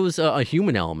it shows a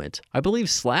human element. I believe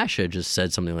Slash had just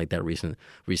said something like that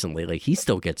recently. Like he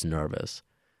still gets nervous.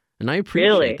 And I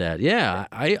appreciate that. Yeah,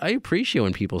 I appreciate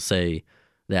when people say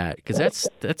that because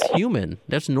that's human.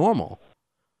 That's normal.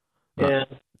 Yeah.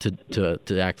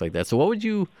 To act like that.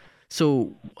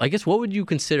 So I guess what would you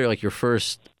consider like your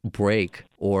first break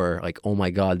or like, oh my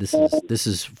God, this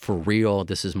is for real.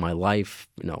 This is my life.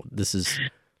 You know, this is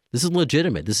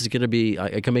legitimate. This is going to be.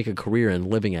 I can make a career and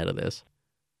living out of this.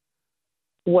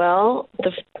 Well,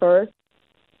 the first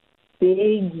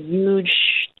big, huge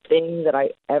thing that I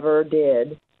ever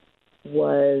did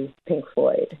was Pink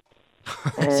Floyd.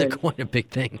 That's quite a big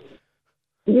thing.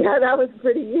 Yeah, that was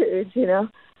pretty huge, you know.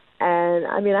 And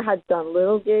I mean, I had done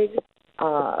little gigs,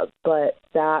 but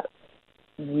that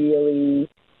really,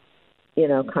 you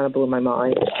know, kind of blew my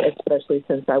mind, especially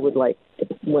since I would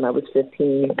when I was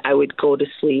 15, I would go to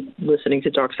sleep listening to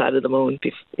Dark Side of the Moon.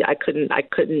 I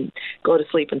couldn't go to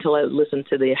sleep until I listened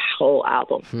to the whole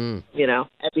album, you know,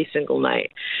 every single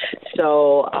night.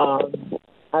 So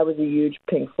I was a huge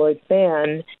Pink Floyd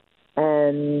fan,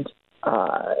 and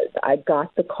I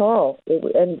got the call.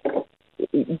 And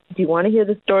do you want to hear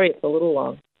the story? It's a little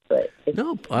long, but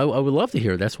no, I would love to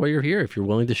hear it. That's why you're here. If you're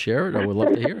willing to share it, I would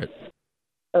love to hear it.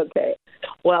 Okay.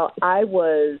 Well, I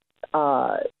was,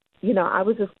 I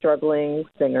was a struggling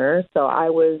singer, so I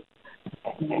was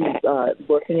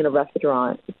working in a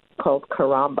restaurant called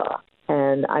Caramba,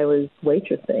 and I was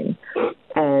waitressing,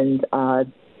 and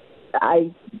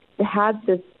I had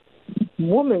this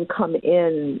woman come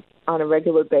in on a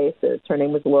regular basis. Her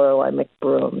name was Lorelei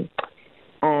McBroom,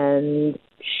 and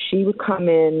she would come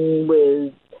in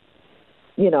with,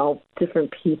 you know,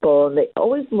 different people, and they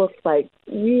always looked like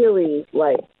really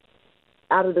like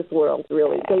out of this world,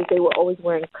 really. They were always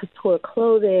wearing couture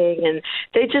clothing, and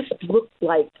they just looked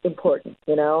like important,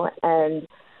 you know. And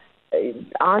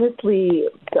honestly,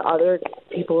 the other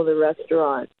people in the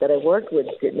restaurant that I worked with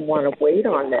didn't want to wait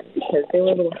on them because they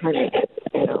were a little honey,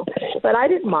 you know. But I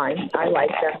didn't mind. I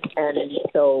liked them, and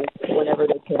so whenever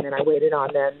they came in, I waited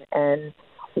on them. And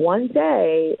one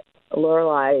day,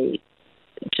 Lorelei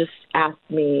just asked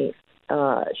me,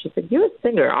 she said, "You're a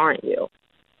singer, aren't you?"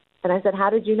 And I said, "How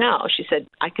did you know?" She said,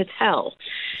 "I could tell."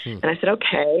 And I said,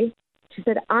 "Okay." She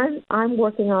said, I'm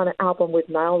working on an album with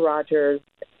Nile Rodgers,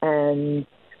 and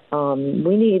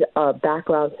we need a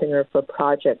background singer for a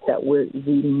project that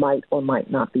we might or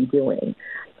might not be doing.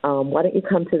 Why don't you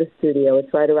come to the studio?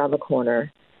 It's right around the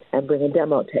corner, and bring a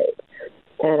demo tape."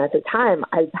 And at the time,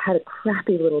 I had a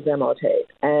crappy little demo tape,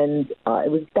 and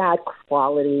it was bad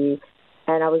quality.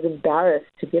 And I was embarrassed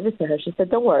to give it to her. She said,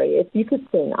 "Don't worry. If you could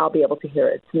sing, I'll be able to hear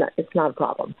it. It's not a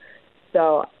problem."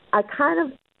 So I kind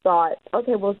of thought,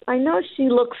 okay, well, I know she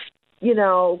looks, you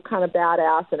know, kind of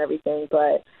badass and everything,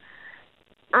 but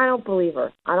I don't believe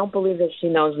her. I don't believe that she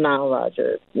knows Nile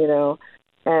Rodgers, you know.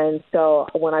 And so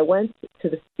when I went to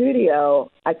the studio,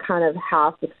 I kind of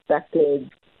half expected,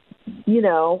 you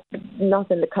know,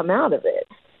 nothing to come out of it.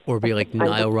 Or be like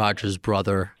Nile Rodgers'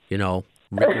 brother, you know,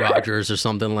 Rick Rodgers or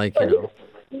something like, you know.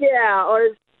 Yeah, or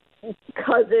his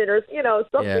cousin or, you know,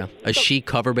 something. Yeah, a Chic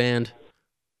cover band.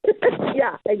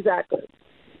 Yeah, exactly.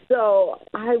 So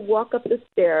I walk up the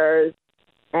stairs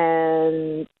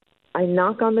and I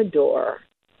knock on the door,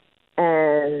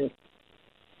 and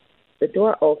the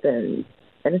door opens,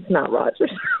 and it's not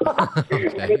Rodgers. Okay.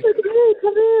 He's like, "Hey,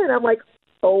 come in." I'm like,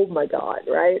 oh my God,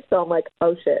 right? So I'm like,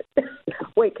 oh shit.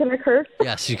 Wait, can I curse?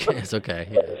 Yes, you can. It's okay.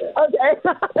 Yeah. Okay.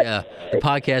 Yeah, the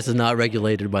podcast is not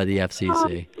regulated by the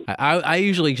FCC. I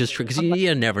usually just, because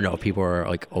you never know if people are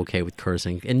like okay with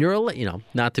cursing, and you're a, you know,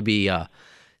 not to be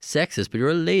sexist, but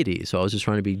you're a lady, so I was just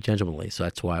trying to be gentlemanly, so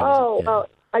that's why.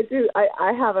 I do.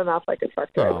 I have a mouth like a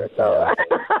truck driver, so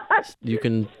you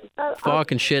can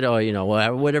fuck and shit, or you know,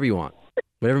 whatever you want,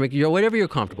 whatever you're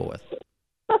comfortable with.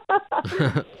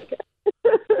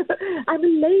 I'm a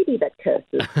lady that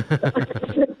curses.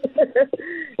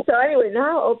 So anyway,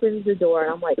 now opens the door,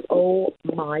 and I'm like, oh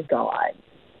my God,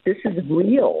 this is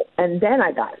real. And then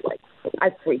I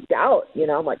freaked out. You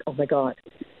know, I'm like, oh my God,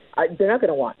 they're not going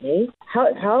to want me. How,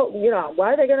 you know,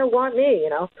 why are they going to want me? You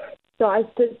know. So I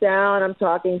sit down, I'm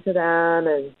talking to them,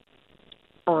 and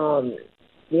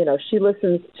you know, she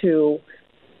listens to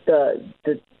the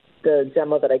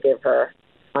demo that I gave her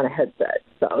on a headset.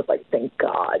 So I was like, thank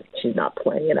God she's not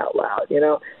playing it out loud, you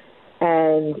know.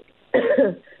 And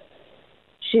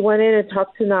she went in and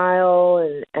talked to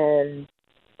Niall, and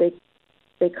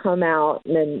they come out,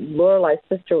 and then Lorelei's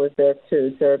sister was there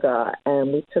too, Durga,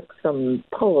 and we took some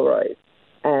Polaroids,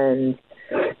 and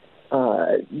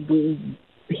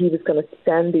he was going to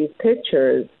send these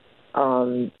pictures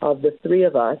of the three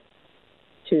of us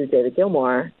to David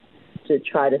Gilmour to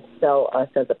try to sell us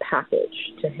as a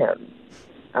package to him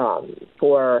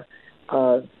for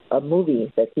a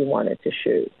movie that he wanted to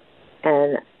shoot.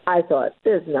 And I thought,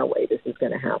 there's no way this is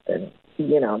going to happen.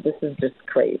 You know, this is just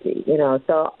crazy. You know,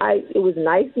 so it was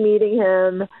nice meeting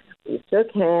him. We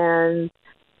shook hands.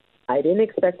 I didn't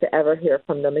expect to ever hear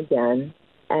from them again.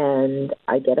 And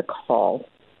I get a call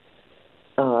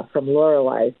from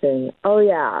Lorelei saying, oh,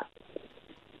 yeah,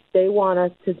 they want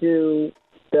us to do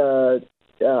the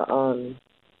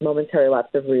Momentary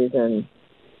Lapse of Reason,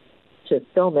 to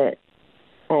film it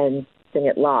and sing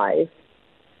it live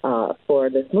for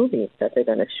this movie that they're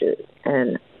going to shoot.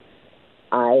 And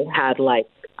I had like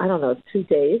I don't know, 2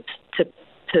 days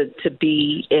to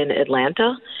be in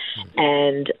Atlanta,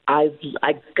 and I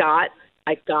got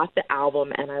the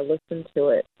album and I listened to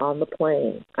it on the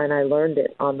plane, and I learned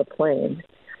it on the plane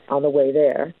on the way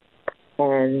there.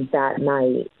 And that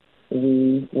night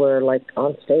we were like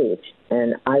on stage,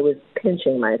 and I was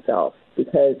pinching myself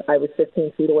because I was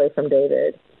 15 feet away from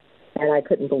David, and I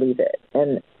couldn't believe it.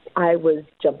 And I was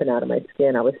jumping out of my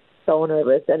skin. I was so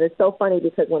nervous. And it's so funny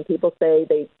because when people say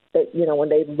when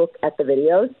they look at the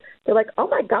videos, they're like, oh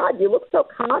my God, you look so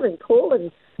calm and cool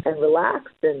and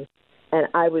relaxed. And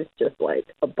I was just like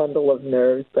a bundle of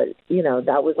nerves. But,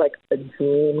 that was like a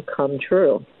dream come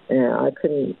true.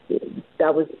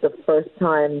 That was the first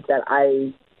time that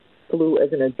I flew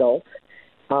as an adult.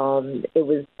 It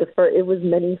was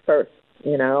many firsts.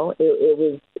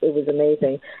 It was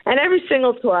amazing. And every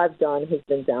single tour I've done has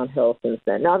been downhill since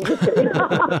then. No, I'm just kidding.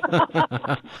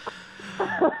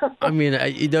 I mean,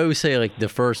 you always say like the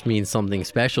first means something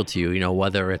special to you,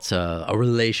 whether it's a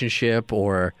relationship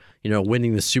or,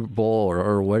 winning the Super Bowl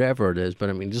or whatever it is. But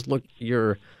I mean, just look,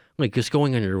 you're like just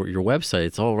going on your website,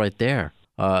 it's all right there.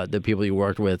 The people you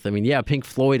worked with. I mean, yeah, Pink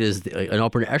Floyd is an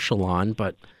upper echelon,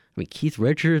 but I mean, Keith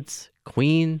Richards,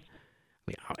 Queen,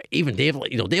 even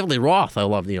David Lee Roth, I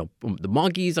love, the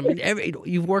Monkees. I mean,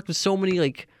 you've worked with so many,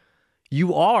 like,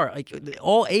 you are, like,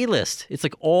 all A-list. It's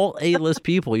like all A-list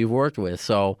people you've worked with.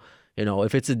 So,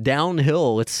 if it's a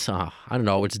downhill, it's, I don't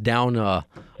know, it's down a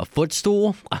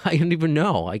footstool. I don't even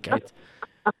know.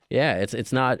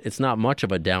 It's not much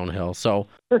of a downhill. So.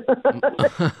 But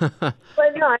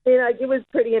no, I mean, it was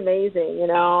pretty amazing,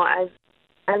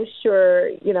 I'm sure,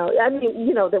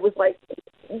 there was like,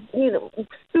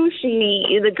 sushi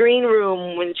in the green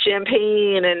room and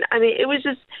champagne. And I mean, it was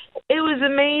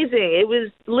amazing. It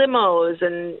was limos.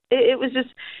 And it was just,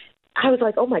 I was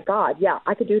like, oh my God, yeah,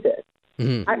 I could do this.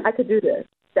 Mm-hmm. I could do this.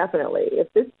 Definitely.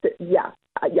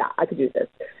 I could do this.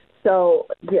 So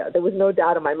yeah, there was no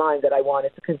doubt in my mind that I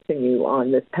wanted to continue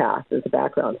on this path as a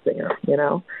background singer,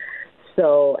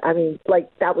 So, I mean, like,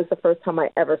 that was the first time I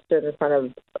ever stood in front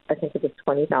of, I think it was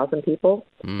 20,000 people,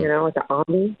 at the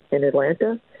Omni in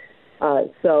Atlanta.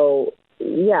 So,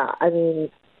 yeah, I mean,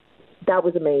 that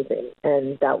was amazing.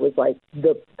 And that was, like,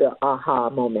 the aha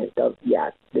moment of,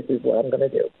 yes, this is what I'm going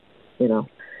to do,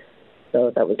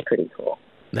 So that was pretty cool.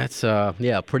 That's,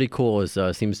 pretty cool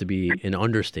seems to be an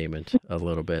understatement a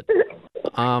little bit.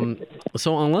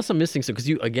 So unless I'm missing some, because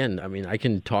I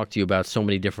can talk to you about so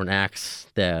many different acts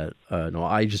that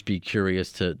I just be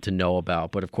curious to know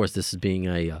about. But of course, this is being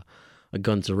a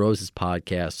Guns N' Roses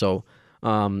podcast. So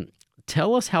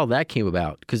tell us how that came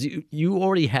about, because you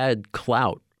already had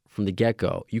clout from the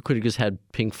get-go. You could have just had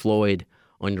Pink Floyd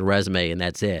on your resume and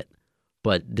that's it.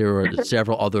 But there were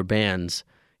several other bands,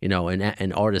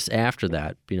 and artists after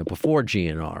that, before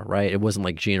GNR, right? It wasn't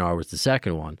like GNR was the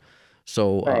second one.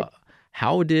 So. Right.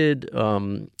 How did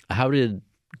Guns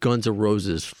N'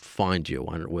 Roses find you?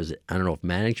 Was it, I don't know if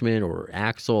management or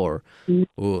Axl or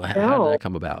how did that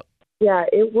come about? Yeah,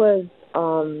 it was a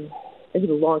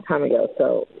long time ago,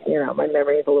 so my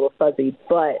memory is a little fuzzy.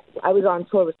 But I was on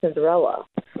tour with Cinderella.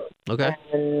 Okay.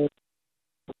 And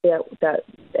yeah, that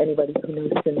anybody who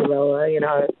knows Cinderella,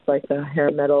 it's like a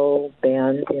hair metal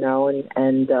band, and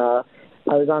I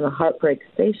was on a Heartbreak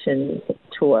Station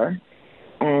tour.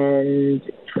 And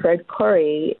Fred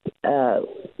Coury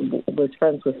was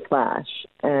friends with Slash.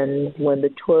 And when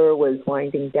the tour was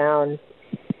winding down,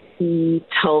 he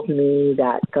told me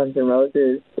that Guns N'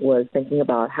 Roses was thinking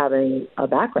about having a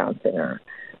background singer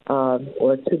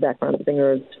or two background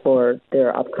singers for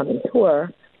their upcoming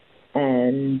tour.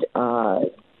 And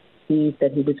he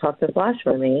said he would talk to Slash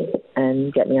for me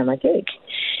and get me on my gig.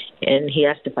 And he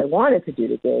asked if I wanted to do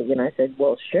the gig, and I said,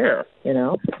 well, sure,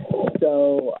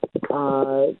 So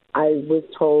I was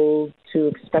told to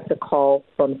expect a call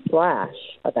from Slash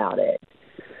about it,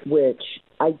 which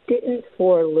I didn't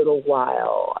for a little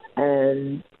while,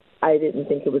 and I didn't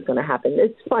think it was going to happen.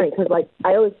 It's funny because, like, I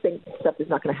always think stuff is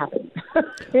not going to happen.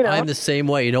 I'm the same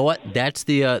way. You know what? That's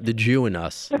the Jew in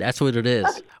us. That's what it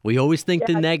is. We always think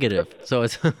the negative. So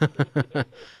it's yeah,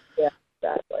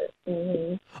 exactly.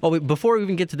 Mm-hmm. Oh, wait, before we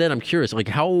even get to that, I'm curious. Like,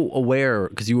 how aware?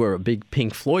 Because you were a big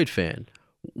Pink Floyd fan.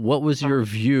 What was your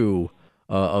view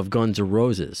of Guns N'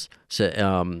 Roses?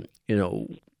 So,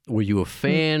 were you a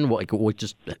fan? What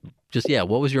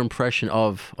was your impression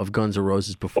of Guns N'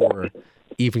 Roses before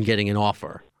even getting an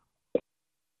offer?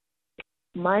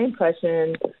 My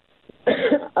impression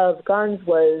of Guns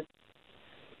was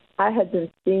I had been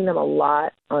seeing them a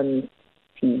lot on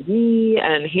TV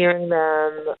and hearing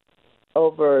them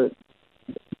over,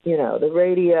 the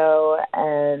radio,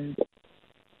 and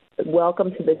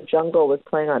Welcome to the Jungle was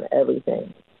playing on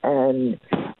everything. And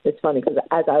it's funny because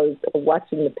as I was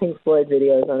watching the Pink Floyd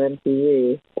videos on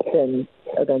MTV, then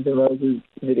a Guns N' Roses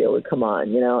video would come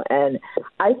on, and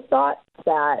I thought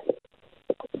that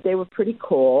they were pretty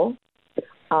cool.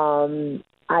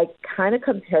 I kind of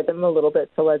compared them a little bit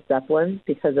to Led Zeppelin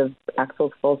because of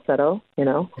Axl's falsetto,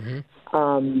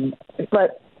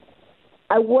 but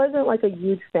I wasn't like a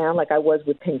huge fan like I was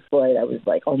with Pink Floyd. I was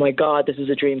like, oh my God, this is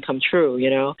a dream come true,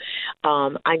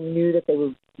 I knew that they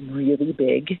were really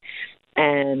big,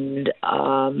 and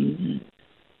I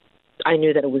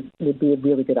knew that it would be a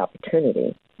really good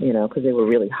opportunity, because they were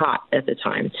really hot at the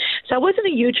time. So I wasn't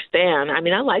a huge fan. I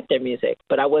mean, I liked their music,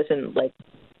 but I wasn't like,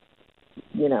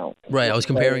 Right, I was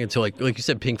comparing it to like you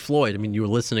said, Pink Floyd. I mean, you were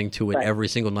listening to it Right. every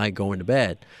single night going to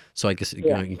bed. So I guess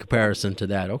in comparison to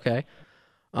that, okay.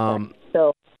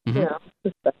 So,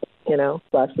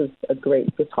 Slash was a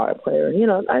great guitar player.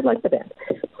 And, I like the band.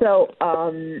 So,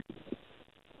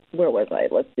 where was I?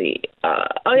 Let's see.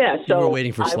 So you were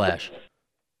waiting for Slash.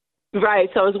 Right.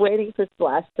 So I was waiting for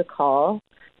Slash to call,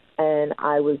 and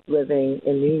I was living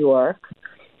in New York,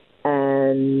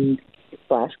 and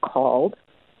Slash called,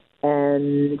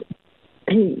 and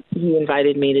he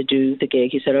invited me to do the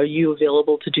gig. He said, "Are you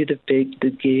available to do the gig?"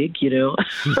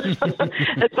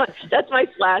 That's my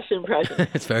Slash impression.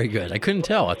 It's very good. I couldn't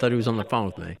tell. I thought he was on the phone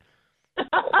with me.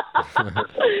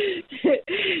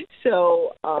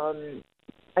 So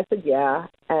I said, yeah.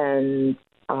 And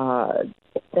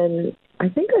then I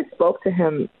think I spoke to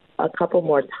him a couple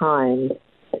more times,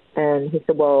 and he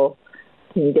said, well,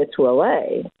 can you get to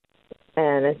L.A.?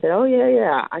 And I said, oh,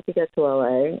 yeah, I could get to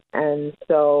L.A. And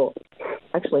so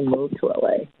I actually moved to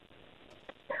L.A.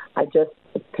 I just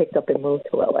picked up and moved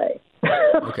to L.A.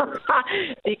 Okay.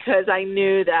 Because I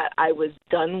knew that I was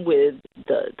done with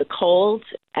the cold,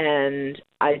 and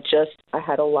I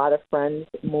had a lot of friends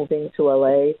moving to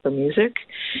LA for music,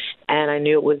 and I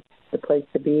knew it was the place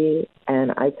to be,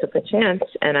 and I took a chance,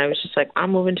 and I was just like,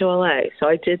 I'm moving to LA. So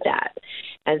I did that.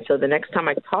 And so the next time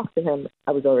I talked to him,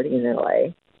 I was already in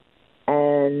LA.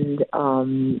 And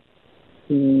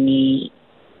he,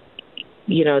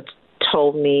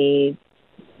 told me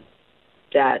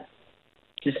that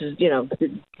this is,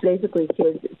 basically,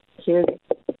 here's,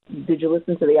 did you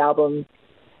listen to the album?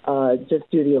 Just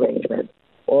do the arrangements,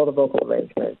 all the vocal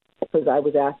arrangements. Because I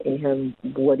was asking him,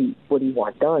 what do you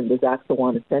want done? Does Axl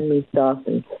want to send me stuff?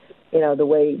 And, the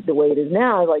way it is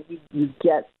now, like you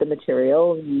get the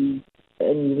material and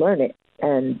you learn it.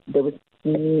 And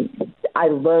I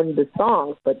learned the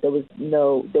songs, but there were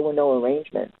no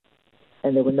arrangements.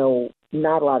 And there were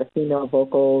not a lot of female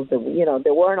vocals. There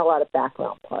weren't a lot of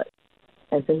background parts.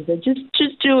 And so he said,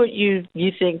 just do what you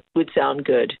think would sound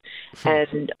good.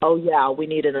 And, oh, yeah, we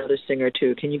need another singer,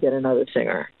 too. Can you get another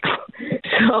singer?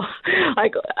 So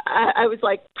I was,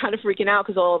 like, kind of freaking out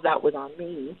because all of that was on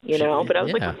me, But I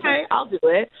was like, okay, I'll do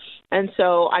it. And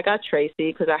so I got Tracy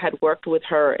because I had worked with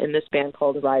her in this band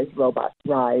called Rise Robots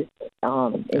Rise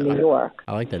in New York.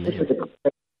 I like that name. Which was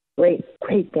a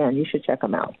great band. You should check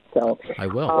them out. So I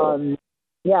will.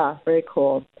 Yeah, very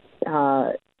cool.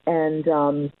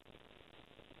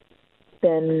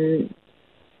 Then,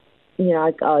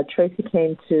 Tracy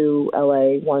came to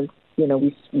LA once,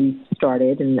 we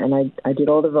started, and I did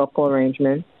all the vocal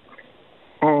arrangements,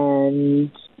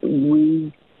 and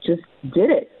we just did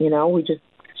it, we just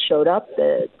showed up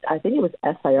I think it was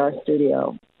SIR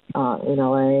Studio in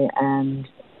LA, and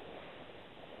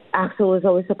Axl was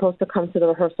always supposed to come to the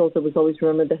rehearsals. It was always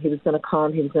rumored that he was going to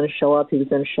come, he was going to show up,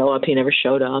 he never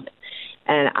showed up.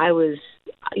 And I was,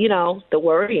 the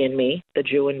worry in me, the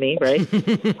Jew in me, right?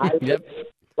 I was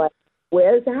like,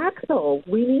 where's Axl?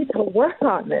 We need to work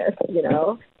on this,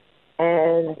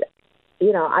 And,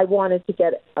 I wanted to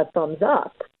get a thumbs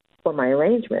up for my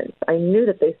arrangements. I knew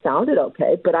that they sounded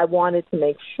okay, but I wanted to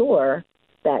make sure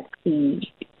that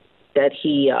he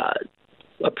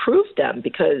approved them,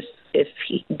 because if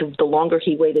the longer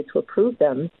he waited to approve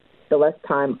them, the less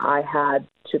time I had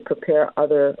to prepare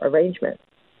other arrangements.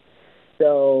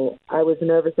 So I was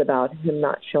nervous about him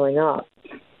not showing up,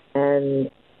 and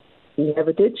he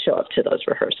never did show up to those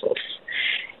rehearsals.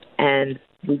 And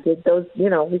we did those, we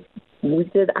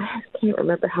did, I can't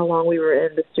remember how long we were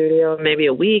in the studio, maybe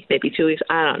a week, maybe 2 weeks,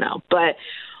 I don't know. But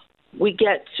we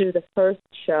get to the first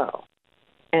show,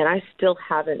 and I still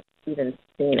haven't even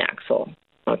seen Axl,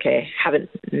 okay? Haven't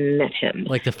met him.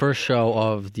 Like the first show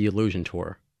of the Illusion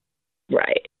tour.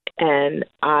 Right. And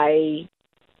I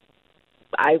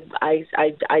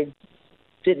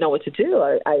didn't know what to do.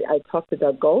 I talked to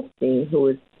Doug Goldstein, who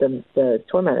was the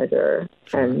tour manager,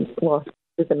 and he was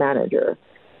the manager.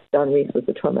 Don Reese was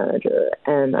the tour manager,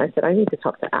 and I said, I need to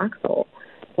talk to Axl.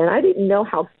 And I didn't know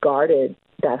how guarded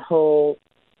that whole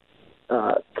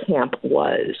camp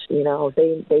was. You know,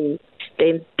 they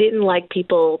didn't like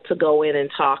people to go in and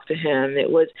talk to him. It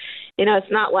was, you know,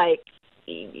 it's not like,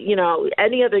 you know,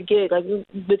 any other gig, like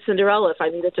with Cinderella, if I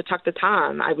needed to talk to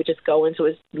Tom, I would just go into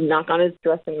his, knock on his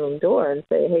dressing room door and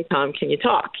say, hey, Tom, can you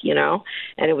talk, you know?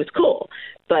 And it was cool.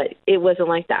 But it wasn't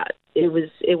like that. It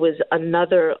was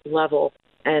another level,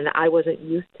 and I wasn't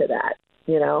used to that,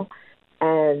 you know?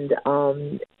 And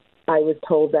I was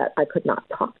told that I could not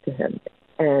talk to him.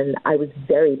 And I was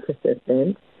very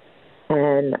persistent.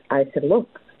 And I said,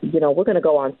 look, you know, we're going to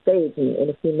go on stage in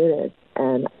a few minutes,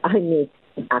 and I need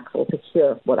Axl to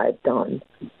hear what I've done.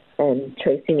 And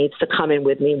Tracy needs to come in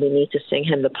with me. We need to sing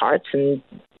him the parts, and,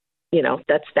 you know,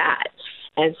 that's that.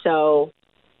 And so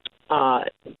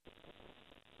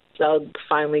Doug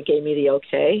finally gave me the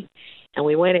okay, and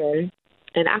we went in.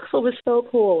 And Axl was so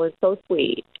cool and so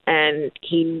sweet. And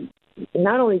he,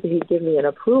 not only did he give me an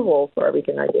approval for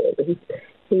everything I did, but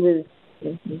he was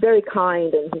very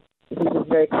kind, and he was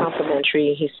very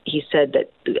complimentary. He said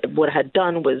that what I had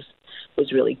done was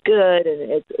really good,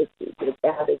 and it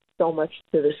added so much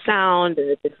to the sound, and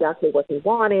it's exactly what he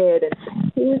wanted.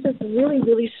 And he was just really,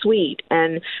 really sweet.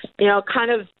 And, you know,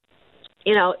 kind of,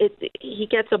 you know, he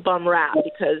gets a bum rap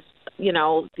because, you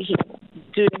know, he,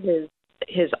 due to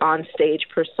his on-stage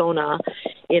persona,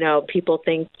 you know, people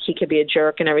think he could be a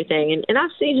jerk and everything. And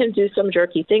I've seen him do some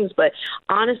jerky things, but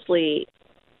honestly,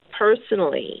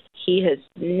 personally, he has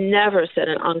never said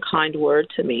an unkind word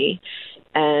to me.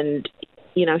 And,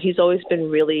 you know, he's always been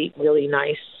really, really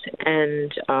nice.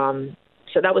 And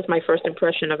so that was my first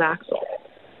impression of Axl,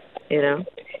 you know.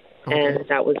 Okay. And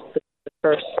that was the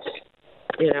first,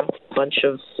 you know, bunch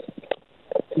of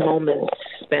moments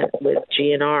spent with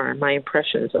GNR, my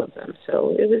impressions of them.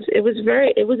 So it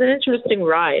was an interesting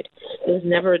ride. There was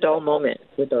never a dull moment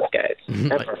with those guys.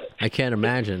 Ever. I can't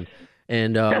imagine.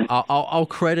 And I'll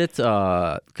credit,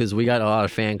 because we got a lot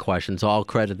of fan questions, so I'll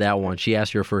credit that one. She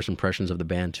asked your first impressions of the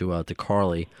band to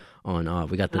Carly on,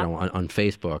 we got that on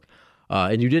Facebook.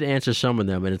 And you did answer some of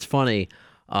them, and it's funny,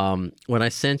 when I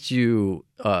sent you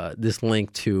this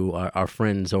link to our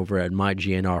friends over at My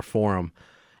GNR Forum,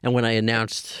 and when I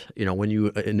announced, you know, when you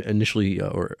initially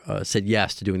said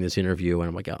yes to doing this interview, and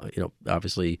I'm like, you know,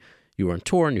 obviously you were on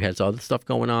tour and you had some other stuff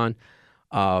going on,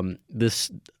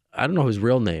 I don't know his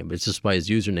real name. It's just by his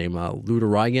username,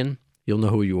 Luderigen. You'll know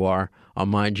who you are on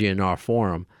My GNR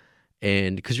Forum.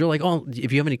 And because you're like, oh,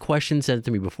 if you have any questions, send it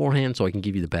to me beforehand so I can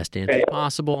give you the best answers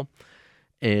possible.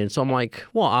 And so I'm like,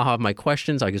 well, I'll have my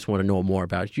questions. I just want to know more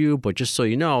about you. But just so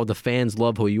you know, the fans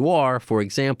love who you are. For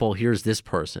example, here's this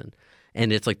person.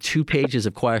 And it's like 2 pages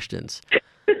of questions.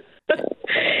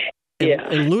 Yeah.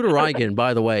 And Luderigen,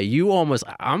 by the way,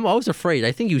 I was afraid.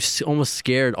 I think you almost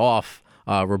scared off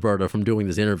Roberta from doing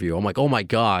this interview. I'm like, oh my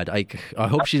God, I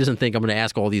hope she doesn't think I'm going to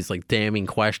ask all these like damning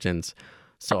questions.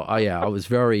 So I was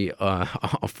very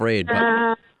afraid.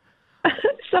 But...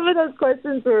 Some of those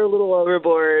questions were a little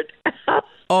overboard.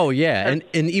 Oh yeah, and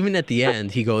even at the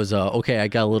end, he goes, okay, I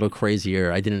got a little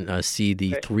crazier. I didn't see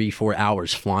the 3-4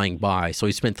 hours flying by, so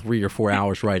he spent 3 or 4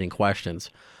 hours writing questions.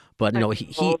 But no, he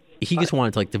just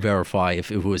wanted to verify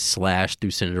if it was Slash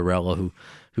through Cinderella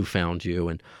who found you,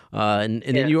 and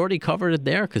then you already covered it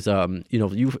there because you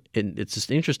know it's just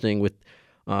interesting with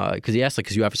because he asked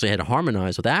because you obviously had to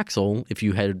harmonize with Axl if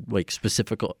you had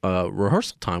specific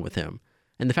rehearsal time with him,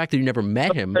 and the fact that you never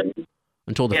met him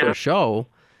until the first show,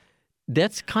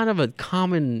 that's kind of a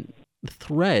common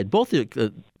thread, both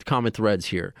the common threads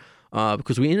here,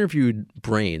 because we interviewed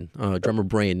Brain, drummer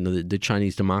Brain, the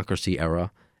Chinese Democracy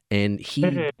era, and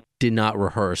he did not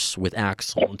rehearse with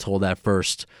Axl until that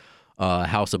first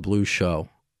House of Blues show,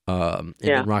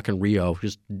 and Rock in Rio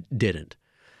just didn't,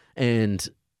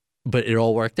 but it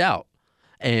all worked out.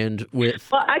 And well,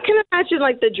 I can imagine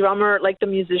the drummer, the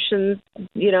musicians,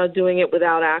 you know, doing it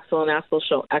without Axl and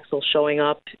Axl showing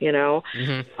up, you know,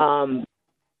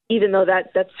 even though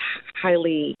that's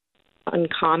highly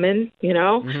uncommon, you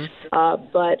know,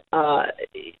 but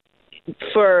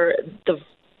for the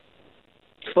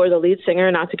lead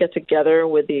singer not to get together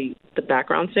with the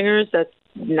background singers, that's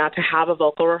not to have a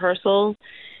vocal rehearsal,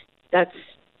 that's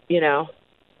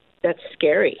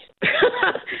scary.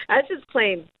 That's just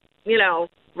plain, you know,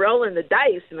 rolling the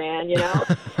dice, man, you know?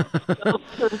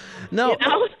 No, you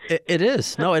know? It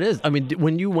is. No, it is. I mean,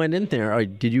 when you went in there,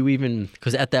 did you even,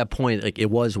 because at that point,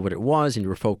 it was what it was and you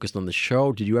were focused on the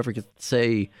show, did you ever get to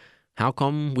say, how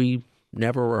come we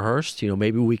never rehearsed? You know,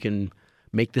 maybe we can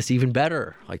make this even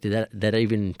better. Did that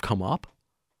even come up?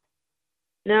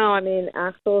 No, I mean,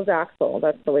 Axl is Axl.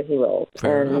 That's the way he rolls.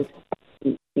 Fair enough.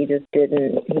 He just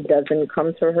didn't, he doesn't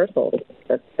come to rehearsals.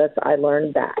 I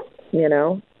learned that. you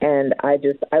know, and I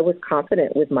was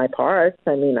confident with my parts.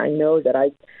 I mean, I know that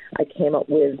I came up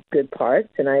with good parts,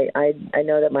 and I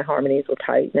know that my harmonies were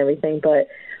tight and everything, but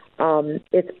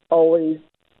it's always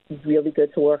really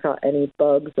good to work out any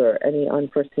bugs or any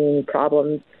unforeseen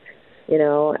problems, you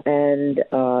know, and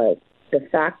the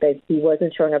fact that he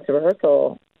wasn't showing up to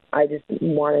rehearsal, I just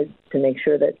wanted to make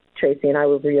sure that Tracy and I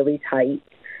were really tight,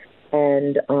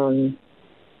 and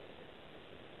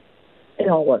it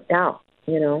all worked out,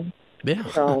 you know. Yeah.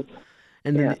 So,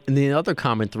 and then and the other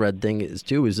common thread thing is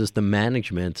just the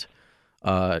management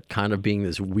kind of being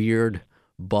this weird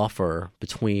buffer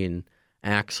between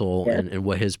Axl and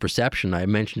what his perception. I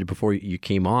mentioned it before you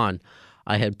came on.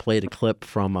 I had played a clip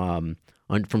from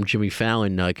Jimmy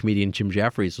Fallon. Comedian Jim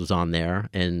Jeffries was on there,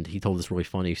 and he told this really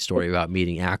funny story about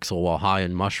meeting Axl while high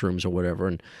on mushrooms or whatever,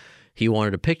 and he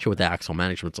wanted a picture with Axl.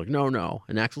 Management's like, no.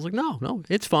 And Axl's like, no,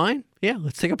 it's fine. Yeah,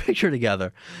 let's take a picture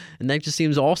together. And that just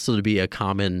seems also to be a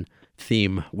common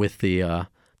theme with the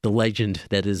legend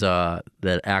that is that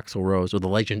Axl Rose, or the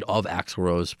legend of Axl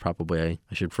Rose, probably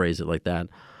I should phrase it like that.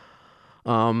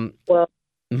 Well,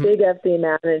 Big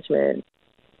FD Management,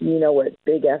 you know what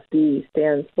Big FD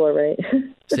stands for, right?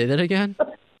 Say that again?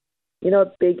 You know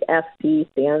what Big FD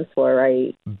stands for,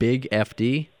 right? Big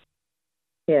FD?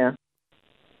 Yeah.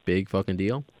 Big fucking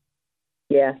deal?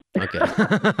 Yeah. Okay.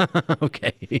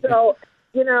 Okay. So,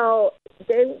 you know,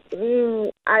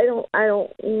 I don't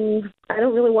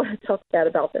really want to talk bad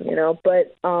about them, you know,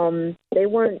 but they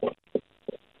weren't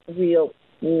real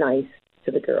nice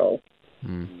to the girls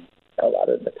a lot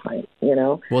of the time, you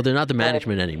know. Well, they're not the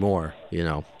management anymore, you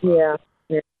know. Yeah.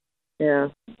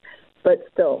 But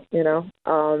still, you know,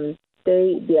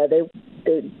 they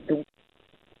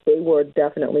were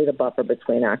definitely the buffer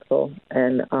between Axl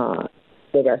and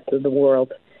the rest of the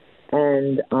world.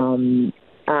 And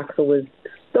Axl was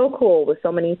so cool with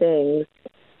so many things,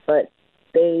 but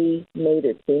they made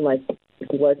it seem like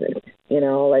he wasn't. You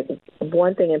know, like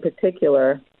one thing in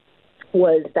particular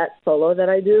was that solo that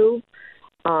I do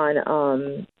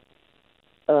on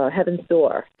Heaven's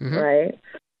Door, right?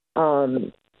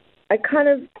 I kind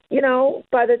of, you know,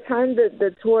 by the time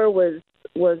the tour was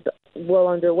well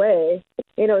underway,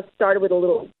 you know, it started with a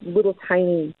little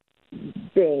tiny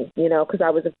thing, you know, because I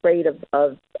was afraid of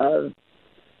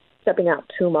stepping out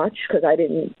too much, because I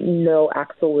didn't know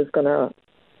Axl was gonna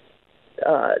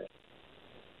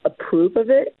approve of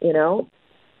it, you know.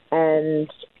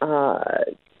 And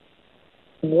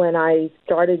when I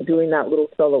started doing that little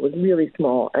solo, it was really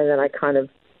small, and then I kind of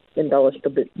embellished a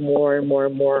bit more and more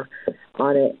and more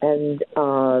on it. And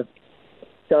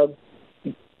Doug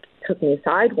took me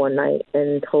aside one night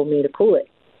and told me to cool it.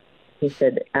 He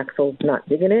said, Axl's not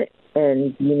digging it,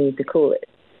 and you need to cool it.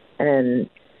 And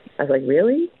I was like,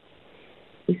 really?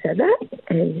 He said that?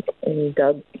 And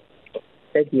Doug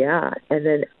said, yeah. And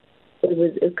then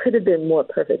it could have been more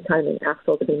perfect timing.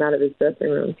 Axl came out of his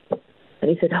dressing room, and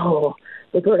he said, oh,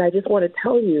 Roberta, I just want to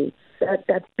tell you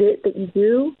that bit that you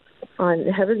do on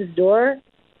Heaven's Door,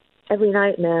 every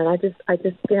night, man, I just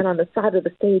stand on the side of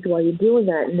the stage while you're doing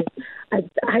that,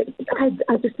 and I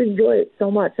just enjoy it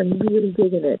so much. I'm really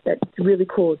digging it. That's really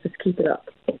cool. Just keep it up.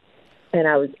 And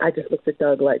I just looked at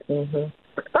Doug like, Wow.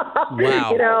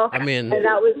 You know, I mean, and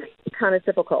that was kind of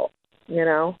difficult, you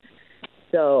know.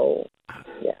 So,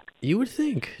 yeah. You would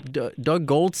think Doug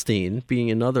Goldstein, being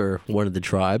another one of the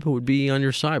tribe, would be on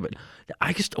your side, but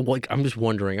I'm just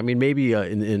wondering. I mean, maybe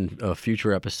in a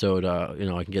future episode, you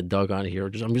know, I can get Doug on here.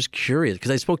 I'm just curious,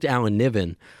 because I spoke to Alan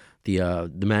Niven,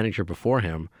 the manager before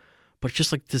him, but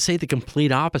just like to say the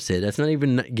complete opposite. That's not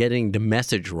even getting the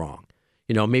message wrong.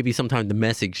 You know, maybe sometimes the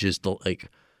message just like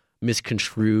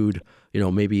misconstrued. You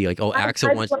know, maybe like, oh,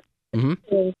 Axl wants.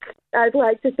 I'd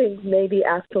like to think maybe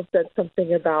Axl said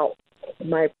something about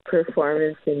my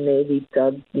performance, and maybe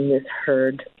Doug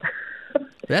misheard.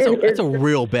 That's a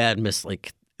real bad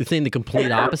like saying the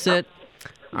complete opposite.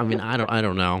 I mean, I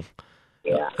don't know.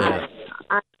 Yeah, I don't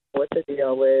know what the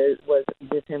deal was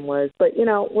with him was, but you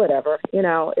know, whatever. You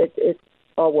know, it's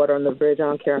all water on the bridge. I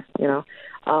don't care. You know,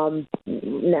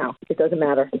 now it doesn't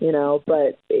matter. You know,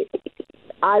 but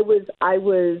I was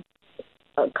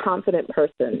a confident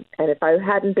person, and if I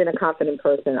hadn't been a confident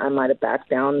person, I might have backed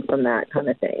down from that kind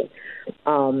of thing.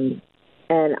 And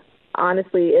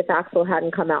honestly, if Axl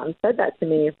hadn't come out and said that to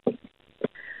me,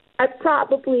 I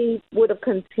probably would have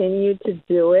continued to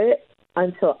do it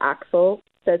until Axl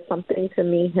said something to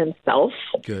me himself.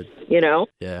 Good. You know?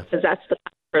 Yeah. Because that's the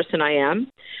person I am.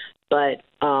 But,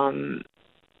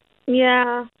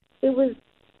 yeah, it was...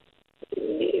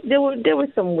 There were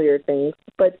some weird things,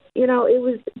 but you know, it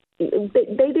was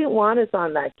they didn't want us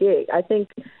on that gig. I think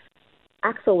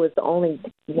Axl was the only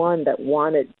one that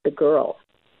wanted the girl,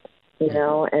 you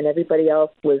know, and everybody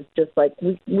else was just like,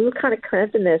 we were kind of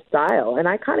cramping their style, and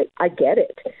I get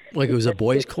it. Like it was a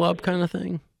boys' club kind of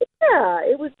thing? Yeah,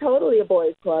 it was totally a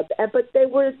boys' club, but they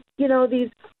were, you know, these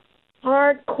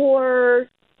hardcore,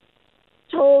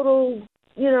 total,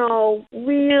 you know,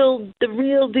 the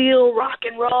real deal rock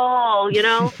and roll, you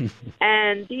know,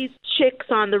 and these chicks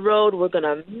on the road were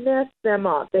gonna mess them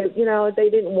up. They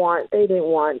didn't want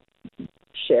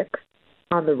chicks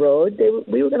on the road.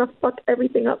 We were gonna fuck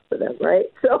everything up for them,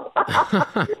 right? So,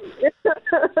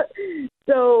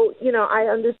 so you know, I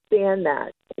understand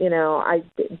that. You know, I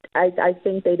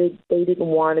think they didn't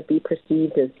want to be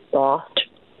perceived as soft,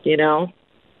 you know.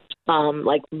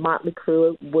 Like Motley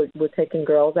Crue were taking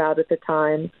girls out at the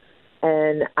time,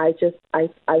 and I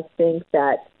think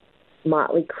that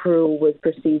Motley Crue was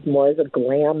perceived more as a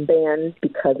glam band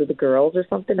because of the girls or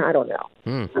something. I don't know.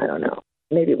 I don't know.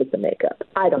 Maybe it was the makeup.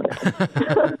 I don't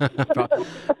know.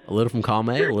 A little from column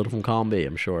A, a little from column B,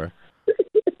 I'm sure.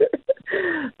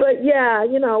 But yeah,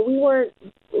 you know, we weren't.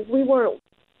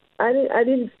 I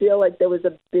didn't feel like there was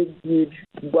a big, huge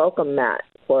welcome mat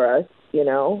for us, you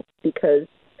know, because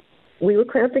we were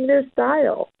cramping their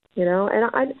style, you know,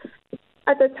 and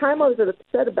at the time I was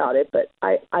upset about it, but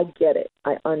I get it.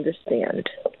 I understand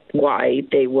why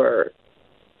they were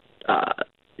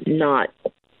not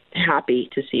happy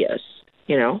to see us,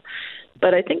 you know.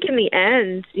 But I think in the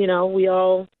end, you know, we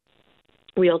all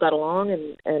got along,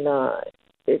 and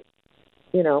it,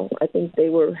 you know, I think they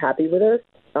were happy with us,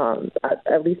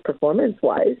 at least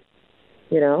performance-wise,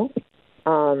 you know.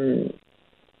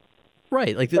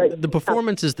 Right, like the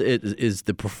performance is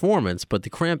the performance, but the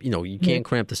cramp, you know, you can't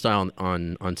cramp the style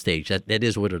on stage. That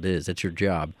is what it is. That's your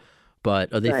job.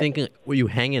 But are they thinking? Were you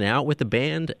hanging out with the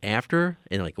band after,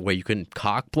 and like where you couldn't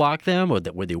cock block them, or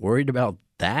were they worried about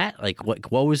that? Like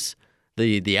what was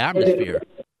the atmosphere?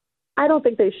 I don't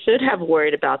think they should have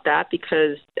worried about that,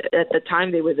 because at the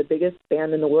time they were the biggest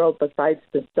band in the world besides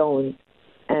the Stones.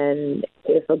 And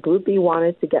if a groupie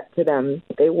wanted to get to them,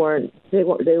 they were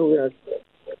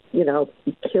you know,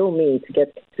 kill me to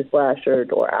get to Slash or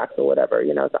Axl or whatever,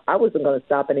 you know. So I wasn't going to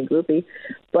stop any groupie,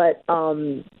 but I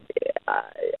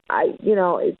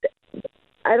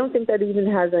don't think that even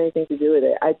has anything to do with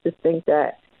it. I just think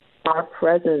that our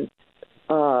presence,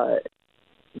 it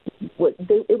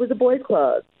was a boy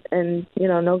club, and you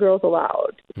know, no girls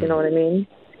allowed. You know what I mean?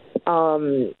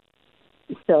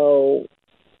 So,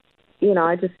 you know,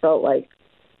 I just felt like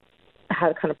I had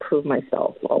to kind of prove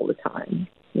myself all the time.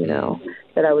 You know,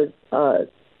 that I was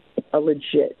a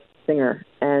legit singer,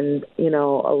 and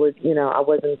I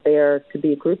wasn't there to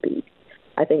be a groupie.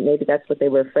 I think maybe that's what they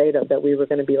were afraid of, that we were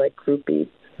going to be like groupies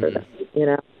for them. You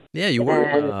know. Yeah, you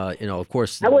were. You know, of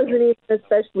course. I wasn't even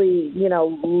especially, you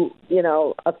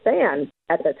know, a fan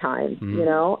at the time. You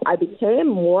know, I became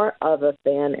more of a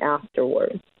fan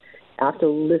afterwards. After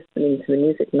listening to the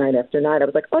music night after night, I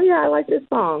was like, oh yeah, I like this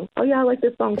song. Oh yeah, I like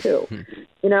this song too.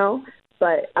 You know.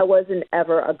 But I wasn't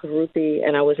ever a groupie,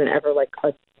 and I wasn't ever like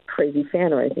a crazy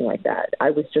fan or anything like that.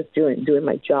 I was just doing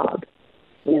my job,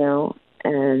 you know,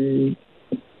 and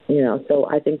you know, so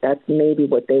I think that's maybe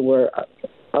what they were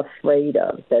afraid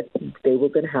of, that they were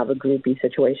going to have a groupie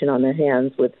situation on their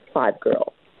hands with 5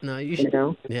 girls. No, you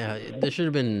know. Yeah, there should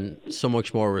have been so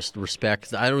much more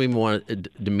respect. I don't even want to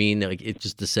demean like it,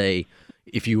 just to say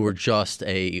if you were just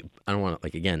I don't want to,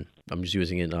 like, again, I'm just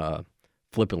using it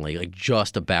flippantly, like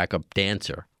just a backup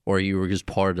dancer, or you were just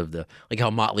part of the, like how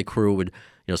Motley Crue would,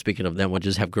 you know, speaking of them, would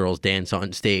just have girls dance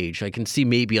on stage. I can see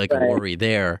maybe like a worry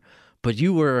there, but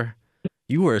you were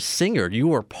a singer. You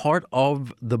were part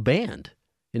of the band.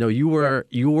 You know, you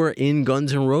were in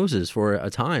Guns N' Roses for a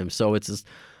time. So it's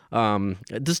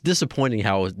just disappointing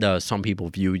how some people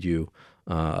viewed you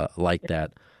like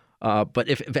that. But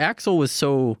if Axl was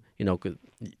so, you know,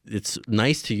 it's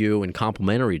nice to you and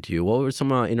complimentary to you, what were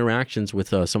some interactions with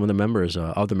some of the members,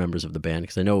 other members of the band?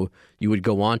 Because I know you would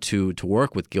go on to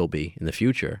work with Gilby in the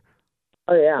future.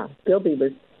 Oh, yeah. Gilby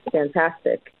was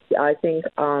fantastic. I think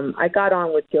I got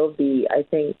on with Gilby, I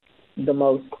think, the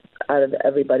most out of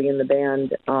everybody in the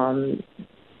band.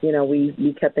 You know,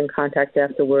 we kept in contact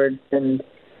afterwards, and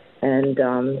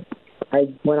I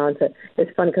went on to.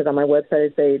 It's funny because on my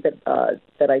website I say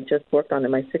that I just worked on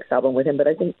my 6th album with him, but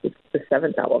I think it's the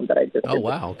 7th album that I just. Oh,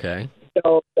 wow! Okay.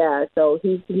 So yeah, so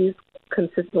he's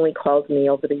consistently called me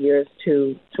over the years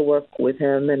to work with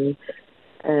him, and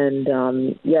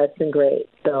yeah, it's been great.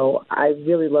 So I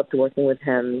really loved working with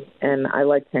him, and I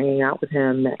liked hanging out with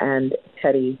him. And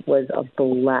Teddy was a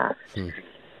blast.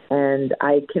 And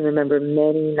I can remember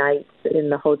many nights in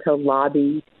the hotel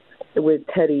lobby with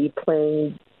Teddy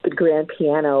playing the grand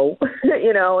piano,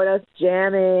 and us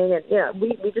jamming, and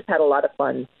we just had a lot of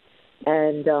fun.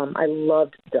 And I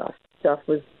loved Duff. Duff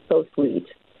was so sweet,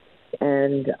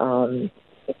 and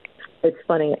it's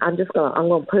funny. I'm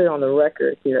gonna put it on the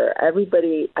record here.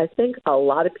 Everybody, I think a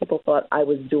lot of people thought I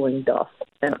was doing Duff,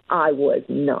 and I was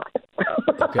not.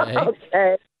 Okay.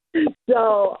 Okay.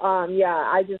 So I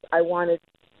wanted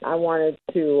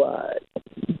to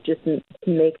just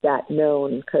make that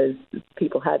known, because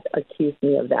people had accused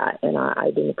me of that, and I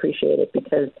didn't appreciate it,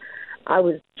 because I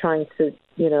was trying to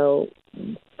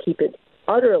keep it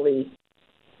utterly,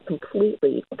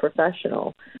 completely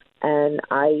professional, and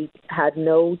I had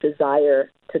no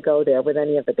desire to go there with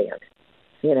any of the band.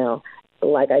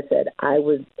 Like I said, I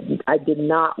did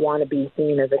not want to be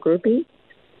seen as a groupie,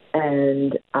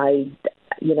 and I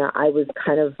was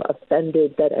kind of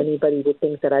offended that anybody would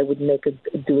think that I would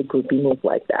do a groupie move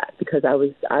like that, because I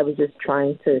was just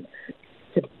trying to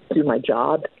do my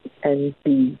job and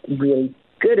be really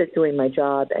good at doing my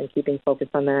job and keeping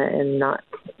focused on that and not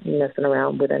messing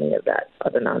around with any of that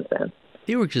other nonsense.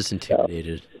 They were just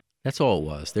intimidated. That's all it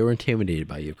was. They were intimidated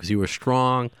by you because you were a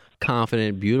strong,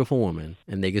 confident, beautiful woman,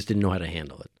 and they just didn't know how to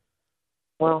handle it.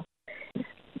 Well,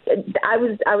 I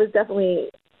was definitely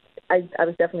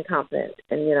confident,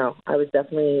 and I was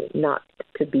definitely not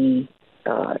to be.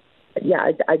 I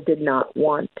did not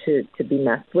want to be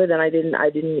messed with, and I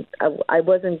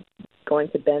wasn't going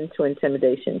to bend to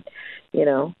intimidation,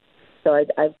 So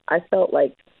I felt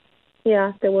like,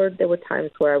 there were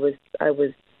times where I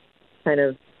was kind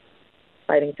of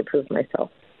fighting to prove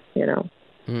myself,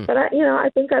 But I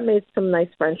think I made some nice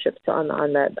friendships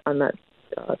on that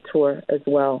tour as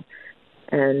well,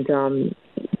 and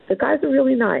the guys are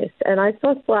really nice. And I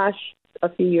saw Slash a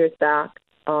few years back,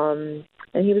 and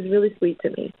he was really sweet to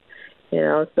me,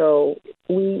 So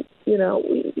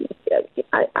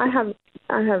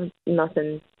I have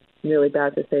nothing really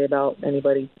bad to say about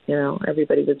anybody.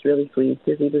 Everybody was really sweet.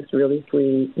 Dizzy was really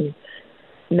sweet. And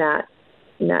Nat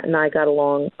and I got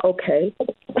along okay.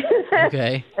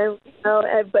 Okay. And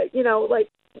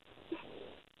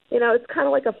it's kind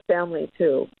of like a family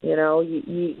too.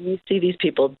 You see these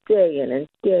people day in and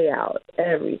day out,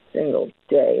 every single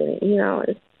day, and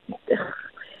it's.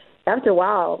 After a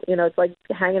while, it's like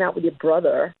hanging out with your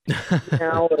brother,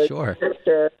 or Sure. your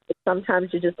sister.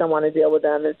 Sometimes you just don't want to deal with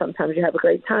them, and sometimes you have a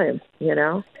great time,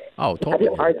 Oh,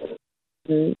 totally.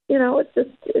 It's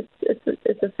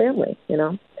a family,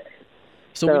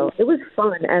 So it was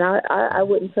fun, and I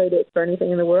wouldn't trade it for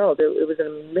anything in the world. It was an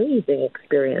amazing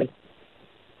experience.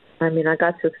 I mean, I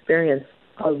got to experience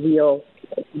a real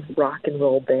rock and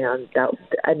roll band.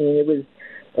 It was.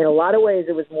 In a lot of ways,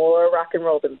 it was more rock and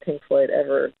roll than Pink Floyd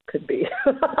ever could be.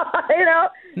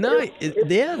 No,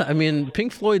 yeah. I mean,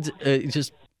 Pink Floyd's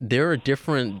they're a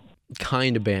different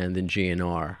kind of band than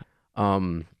GNR.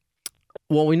 Well,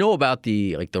 we know about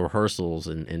the rehearsals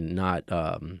and not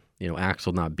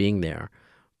Axl not being there.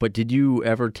 But did you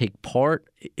ever take part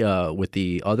with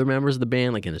the other members of the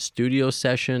band, like in a studio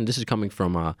session? This is coming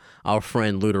from our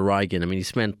friend Luda Reigen. I mean, he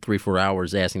spent 3-4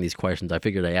 hours asking these questions. I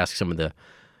figured I'd ask some of the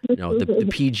the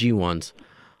PG ones.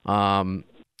 Were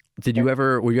you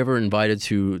ever invited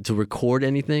to record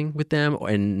anything with them,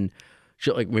 and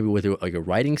maybe with a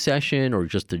writing session or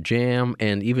just a jam?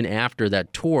 And even after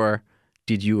that tour,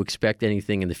 did you expect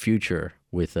anything in the future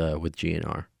with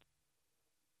GNR?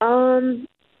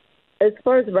 As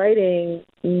far as writing,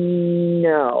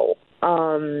 no.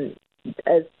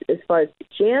 As far as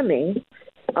jamming,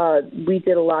 we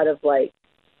did a lot of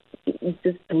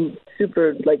just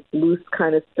super loose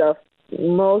kind of stuff,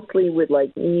 mostly with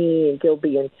me and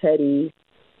Gilby and Teddy,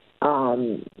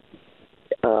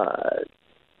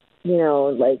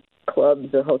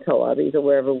 clubs or hotel lobbies or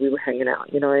wherever we were hanging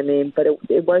out, you know what I mean? But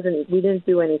it wasn't, we didn't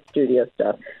do any studio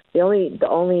stuff. The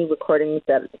only recordings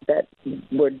that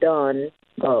were done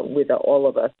with all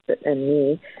of us and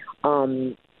me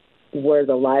were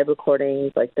the live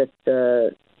recordings,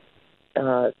 the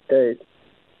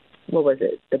what was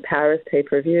it? The Paris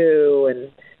pay-per-view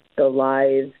and the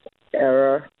Live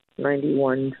era,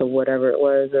 91 to whatever it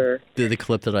was, or the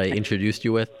clip that I introduced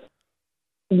you with.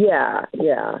 Yeah,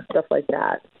 stuff like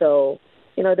that. So,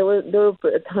 there were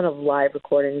a ton of live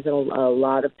recordings and a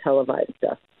lot of televised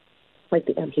stuff, like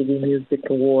the MTV Music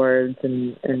Awards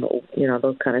and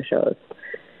those kind of shows.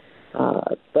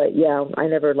 But yeah, I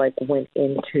never went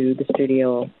into the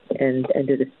studio and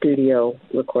did a studio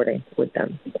recording with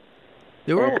them.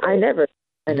 I never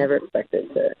expected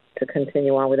to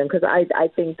continue on with them, because I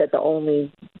think that the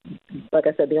only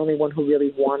one who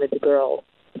really wanted the girls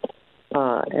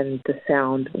and the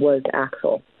sound was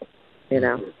Axl,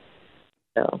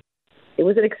 So it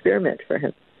was an experiment for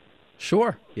him.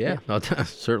 Sure. Yeah. No, that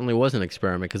certainly was an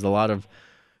experiment because a lot of,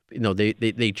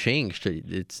 they changed.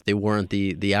 They weren't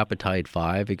the Appetite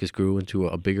Five. It just grew into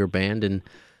a bigger band, and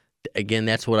again,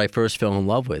 that's what I first fell in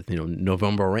love with.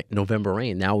 November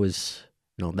Rain. That was,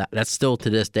 that's still to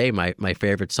this day my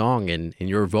favorite song, and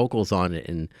your vocals on it,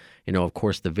 and of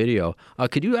course the video.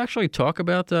 Could you actually talk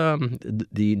about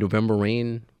the November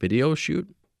Rain video shoot?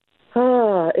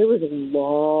 It was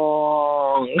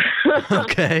long.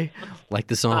 Okay, like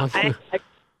the song.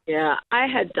 I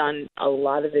had done a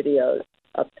lot of videos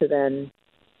up to then,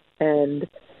 and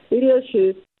video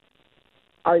shoots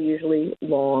are usually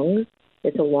long.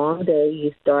 It's a long day.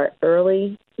 You start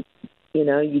early. You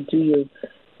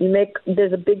make.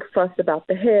 There's a big fuss about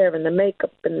the hair and the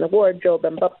makeup and the wardrobe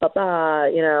and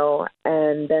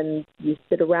and then you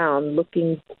sit around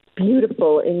looking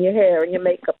beautiful in your hair and your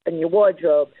makeup and your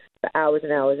wardrobe for hours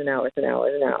and hours and hours and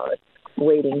hours and hours,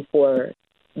 waiting for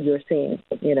your scene,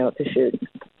 to shoot.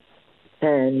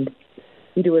 And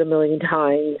you do it a million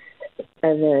times,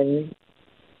 and then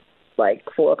like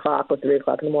 4 o'clock or 3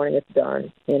 o'clock in the morning, it's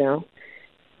done,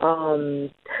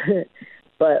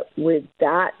 But with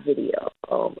that video,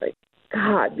 oh my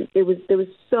God, there was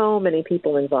so many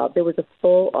people involved. There was a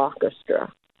full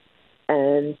orchestra,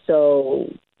 and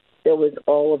so there was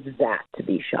all of that to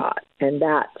be shot, and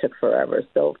that took forever.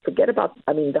 So forget about,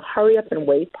 the hurry up and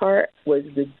wait part was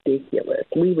ridiculous.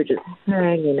 We were just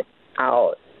hanging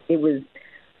out.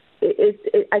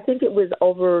 I think it was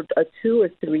over 2 or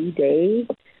 3 days.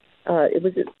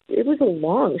 It was a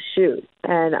long shoot,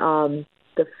 and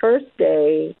the first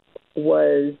day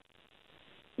was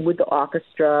with the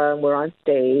orchestra, and we're on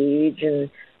stage, and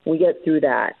we get through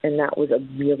that, and that was a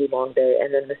really long day.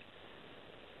 And then the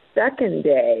second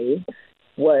day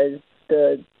was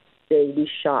the day we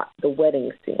shot the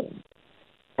wedding scene,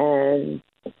 and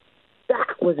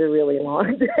that was a really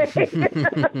long day.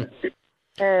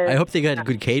 I hope they got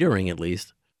good catering at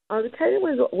least. The catering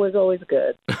was always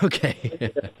good.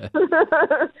 Okay.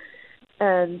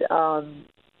 And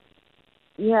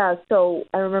so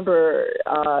I remember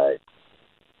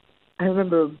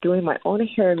doing my own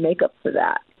hair and makeup for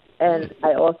that, and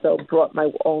I also brought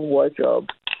my own wardrobe.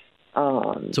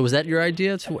 So was that your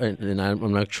idea too? And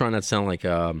I'm not trying not to sound like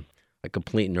a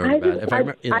complete nerd about it. If I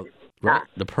remember, right?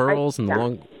 The pearls and the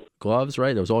long gloves,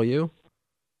 right? That was all you?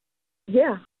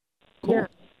 Yeah. Cool. Yeah.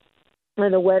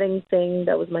 And the wedding thing,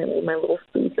 that was my little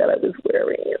suit that I was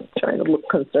wearing, trying to look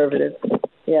conservative.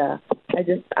 Yeah.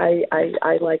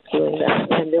 I like doing that.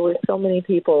 And there were so many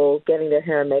people getting their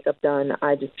hair and makeup done.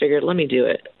 I just figured, let me do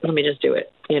it. Let me just do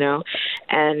it,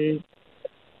 And,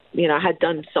 I had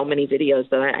done so many videos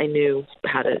that I knew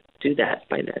how to do that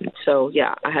by then. So,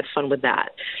 yeah, I had fun with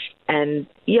that. And,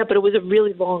 but it was a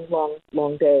really long, long,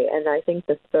 long day. And I think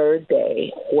the third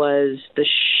day was the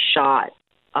shot,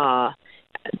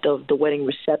 the wedding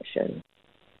reception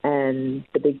and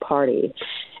the big party.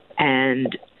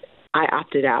 And I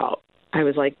opted out. I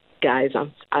was like, guys,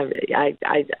 I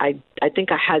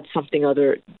think I had something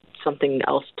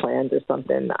else planned or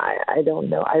something. I don't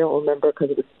know. I don't remember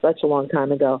because it was such a long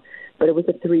time ago. But it was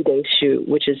a 3-day shoot,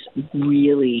 which is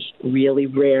really, really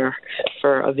rare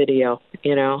for a video,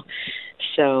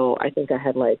 So I think I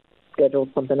had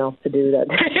scheduled something else to do that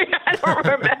day. I don't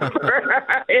remember,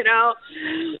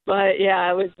 But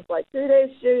yeah, it was just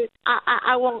 3-day shoot.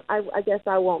 I guess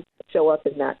I won't show up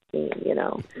in that scene,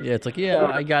 Yeah, it's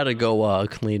I gotta go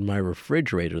clean my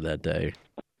refrigerator that day.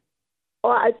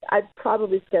 Well, I'd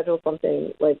probably schedule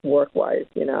something work-wise,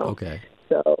 Okay.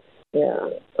 So yeah,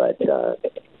 but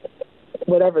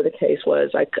whatever the case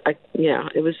was,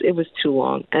 it was too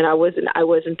long, and I wasn't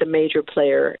the major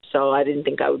player, so I didn't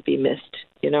think I would be missed.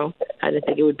 I didn't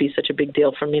think it would be such a big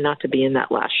deal for me not to be in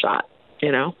that last shot.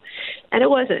 And it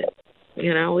wasn't.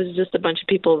 It was just a bunch of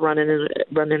people running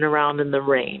around in the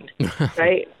rain,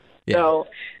 right? So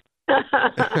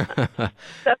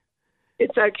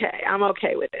it's okay. I'm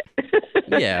okay with it.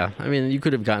 Yeah, you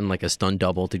could have gotten a stunt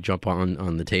double to jump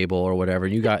on the table or whatever.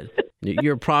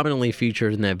 You're prominently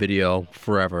featured in that video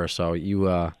forever, so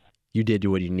you did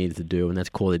what you needed to do, and that's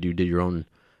cool that you did your own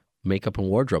makeup and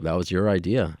wardrobe. That was your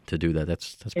idea to do that.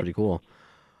 That's pretty cool.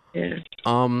 Yeah.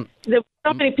 There were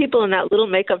so many people in that little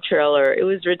makeup trailer. It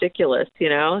was ridiculous,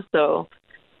 So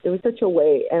it was such a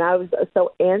wait, and I was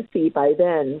so antsy by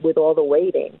then with all the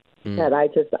waiting that I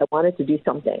wanted to do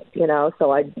something,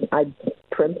 So I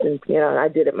primped and I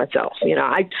did it myself.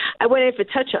 I went in for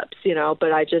touch-ups,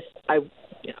 but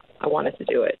I wanted to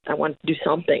do it. I wanted to do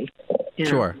something.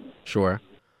 Sure.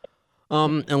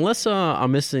 Unless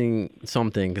I'm missing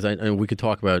something, because we could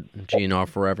talk about GNR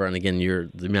forever. And again,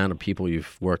 the amount of people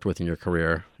you've worked with in your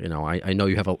career. You know, I know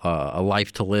you have a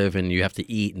life to live, and you have to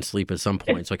eat and sleep at some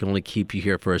point. So I can only keep you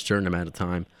here for a certain amount of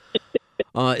time.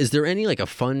 Is there any like a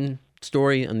fun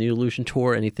story on the Illusion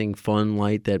tour? Anything fun,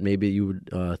 light that maybe you would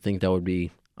think that would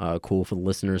be cool for the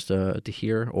listeners to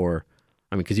hear? Or,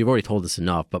 I mean, because you've already told us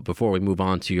enough. But before we move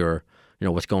on to your,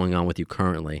 what's going on with you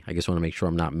currently, I just want to make sure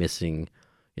I'm not missing.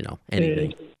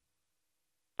 Anything?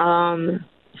 Fun.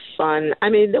 I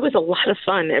mean, there was a lot of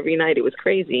fun every night. It was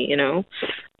crazy,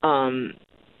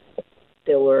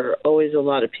 There were always a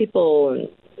lot of people, and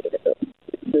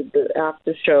the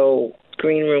after show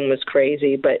green room was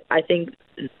crazy. But I think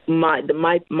my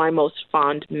most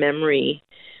fond memory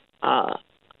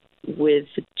with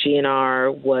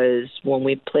GNR was when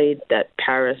we played that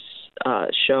Paris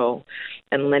show,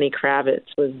 and Lenny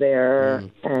Kravitz was there,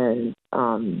 and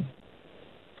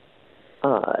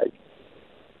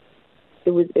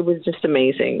it was just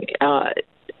amazing.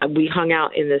 We hung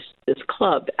out in this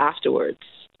club afterwards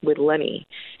with Lenny,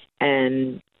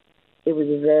 and it was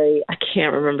I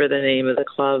can't remember the name of the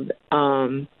club,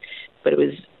 but it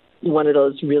was one of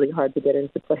those really hard to get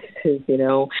into places,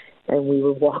 and we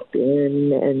were walked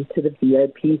in and to the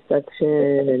VIP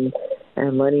section,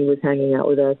 and Lenny was hanging out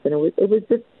with us, and it was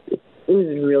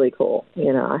really cool.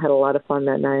 I had a lot of fun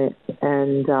that night,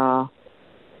 and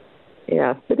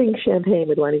sipping champagne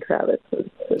with Lenny Kravitz was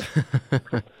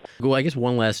Well, I guess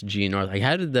one last GNR. Like,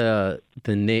 how did the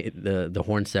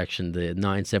horn section, the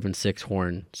 976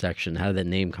 horn section, how did that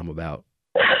name come about?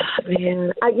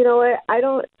 Man, you know what? I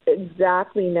don't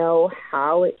exactly know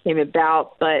how it came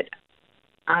about, but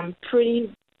I'm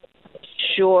pretty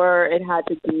sure it had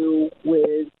to do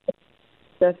with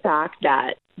the fact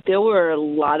that there were a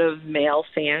lot of male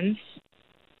fans,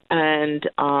 and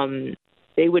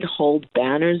they would hold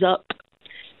banners up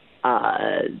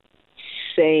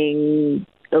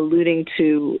alluding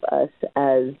to us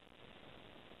as,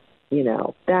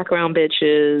 background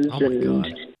bitches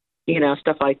and,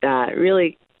 stuff like that.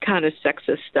 Really kind of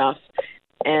sexist stuff.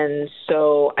 And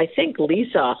so I think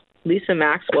Lisa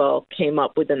Maxwell came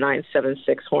up with the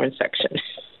 976 horn section.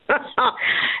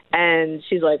 And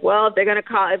she's like, well, if they're going to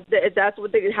call, if that's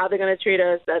how they're going to treat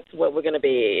us, that's what we're going to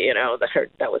be,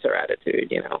 that was her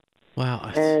attitude,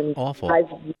 Wow, that's awful. I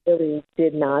really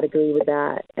did not agree with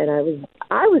that. And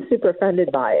I was super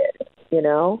offended by it,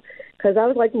 because I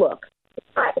was like, look,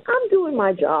 I'm doing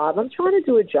my job. I'm trying to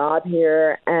do a job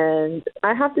here, and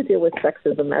I have to deal with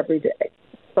sexism every day.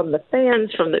 From the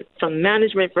fans, from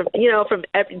management, from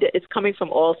it's coming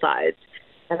from all sides.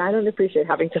 And I don't appreciate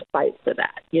having to fight for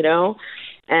that,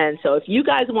 And so if you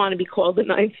guys want to be called the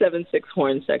 976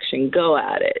 horn section, go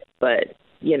at it. But,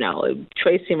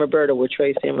 Tracy and Roberta were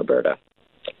Tracy and Roberta.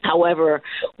 However,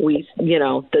 a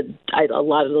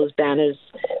lot of those banners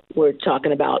were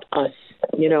talking about us,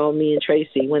 me and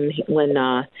Tracy. When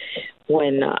I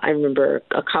remember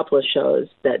a couple of shows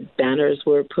that banners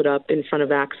were put up in front of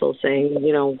Axl saying,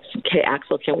 hey,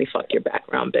 Axl, can we fuck your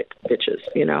background bitches,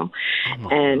 Oh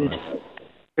and God.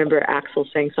 Remember Axl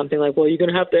saying something like, well, you're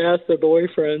going to have to ask their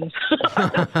boyfriends.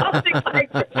 Something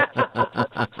like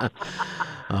that.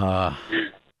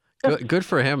 Good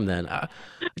for him then.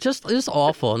 It's just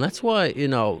awful. And that's why,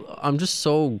 I'm just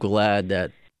so glad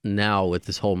that now with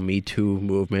this whole Me Too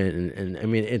movement, and I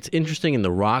mean, it's interesting in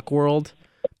the rock world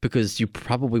because you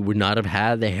probably would not have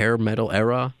had the hair metal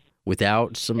era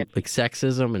without some like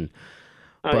sexism and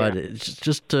it's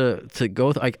just to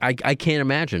go I can't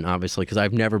imagine, obviously, because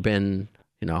I've never been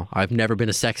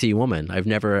a sexy woman. I've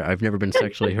never been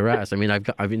sexually harassed. I mean, I've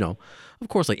of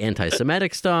course, like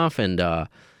anti-Semitic stuff, and I'm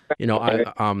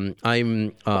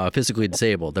physically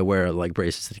disabled. I wear like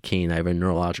braces to the cane. I have a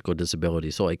neurological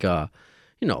disability, so like of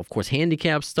course,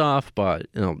 handicap stuff, but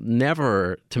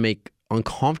never to make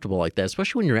uncomfortable like that,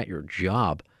 especially when you're at your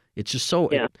job. It's just so.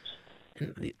 Yeah.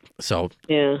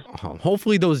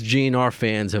 Hopefully those GNR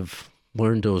fans have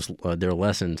learned their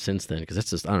lessons since then, because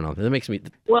that's just, I don't know, that makes me,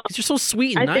 it's just so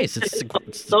sweet and nice.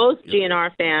 Those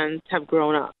GNR fans have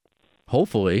grown up.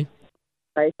 Hopefully.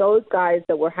 Right, those guys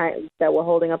that were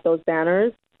holding up those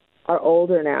banners are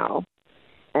older now,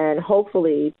 and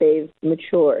hopefully they've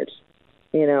matured,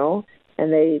 and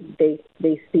they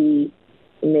see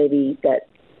maybe that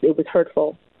it was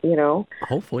hurtful,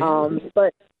 Hopefully.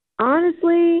 But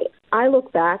honestly, I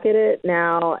look back at it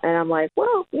now and I'm like,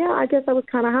 well, yeah, I guess I was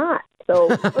kind of hot. So,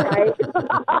 right.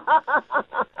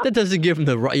 That doesn't give him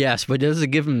the right. Yes, but it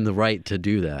doesn't give him the right to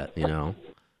do that.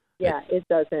 Yeah, it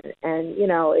doesn't, and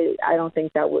I don't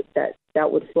think that would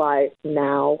fly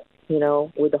now.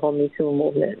 With the whole Me Too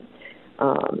movement,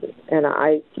 and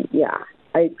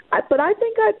but I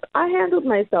think I handled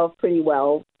myself pretty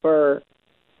well for,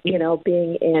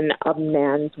 being in a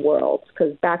man's world,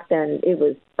 because back then it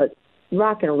was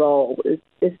rock and roll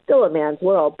is still a man's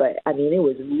world, but I mean, it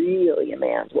was really a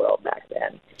man's world back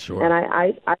then. Sure. And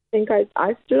I think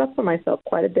I stood up for myself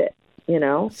quite a bit,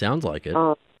 Sounds like it.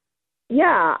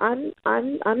 Yeah, I'm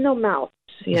no mouse,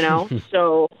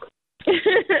 so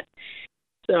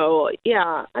so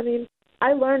yeah, I mean,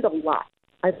 I learned a lot.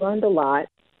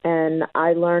 And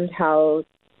I learned how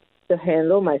to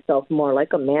handle myself more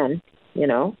like a man,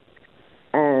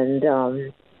 and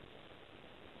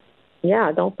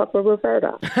yeah, don't fuck with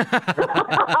Roberta.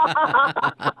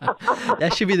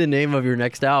 That should be the name of your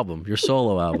next album, your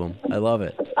solo album. I love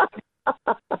it.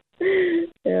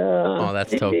 Yeah. Oh,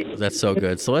 that's so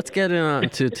good. So let's get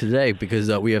into today, because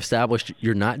we established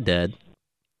you're not dead,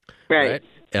 Right.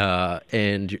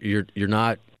 and you're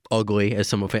not ugly as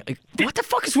some of it. Like, what the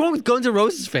fuck is wrong with Guns N'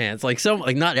 Roses fans? Like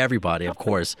not everybody, of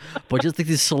course, but just like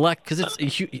these select, because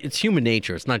it's human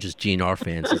nature. It's not just GNR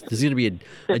fans. There's gonna be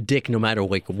a dick no matter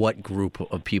like what group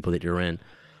of people that you're in.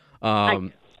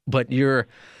 But you're,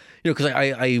 because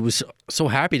I was so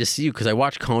happy to see you, because I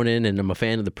watched Conan and I'm a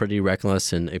fan of the Pretty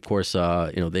Reckless, and of course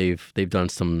they've done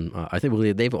some. I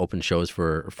think they've opened shows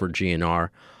for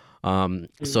GNR.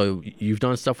 So you've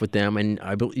done stuff with them, and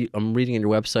I'm reading on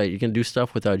your website you can do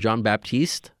stuff with John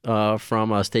Baptiste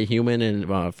from Stay Human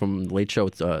and from Late Show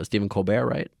with Stephen Colbert,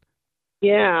 right?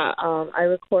 Yeah, I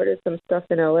recorded some stuff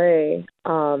in L.A.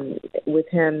 With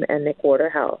him and Nick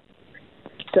Waterhouse.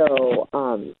 So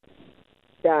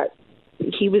that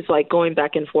he was like going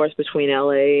back and forth between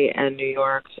L.A. and New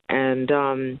York,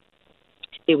 and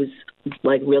it was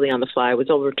like really on the fly. It was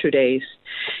over 2 days,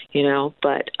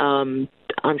 but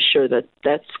I'm sure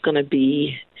that's going to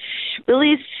be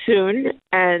released soon.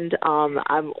 And I'm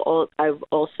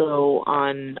also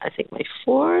on, I think, my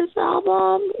 4th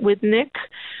album with Nick,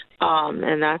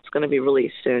 and that's going to be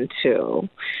released soon too.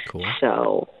 Cool.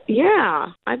 So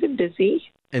yeah, I've been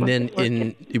busy. And then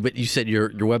but you said your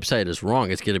website is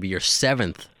wrong. It's going to be your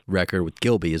 7th record with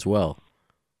Gilby as well.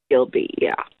 Gilby,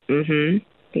 yeah.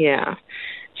 Yeah.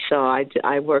 So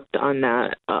I worked on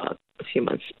that a few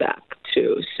months back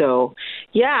too. So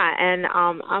yeah, and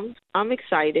I'm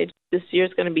excited. This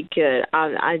year's going to be good.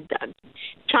 I'm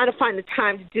trying to find the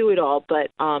time to do it all, but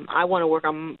I want to work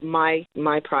on my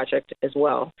project as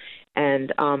well.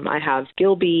 And I have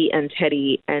Gilby and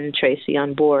Teddy and Tracy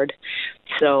on board.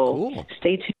 So cool.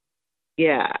 Stay tuned.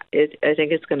 Yeah, I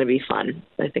think it's going to be fun.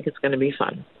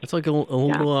 It's like a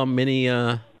little mini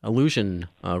Illusion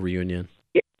reunion.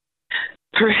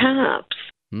 Perhaps.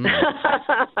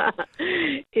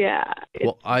 Yeah.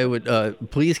 Well, I would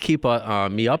please keep me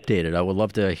updated. I would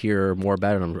love to hear more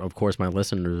about it. And of course, my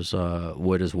listeners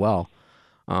would as well.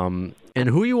 And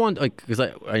who you on? Like, because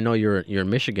I know you're in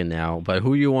Michigan now, but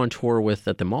who are you on tour with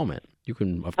at the moment? You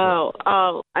can. Of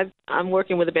course. I'm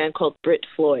working with a band called Brit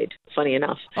Floyd. Funny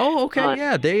enough. Oh, okay,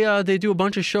 yeah. They do a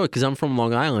bunch of shows, because I'm from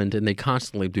Long Island, and they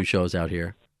constantly do shows out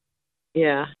here.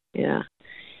 Yeah.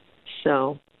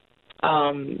 So.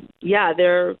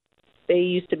 They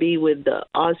used to be with the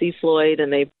Ozzy Floyd,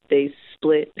 and they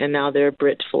split, and now they're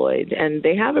Brit Floyd, and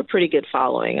they have a pretty good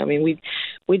following. I mean,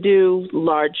 we do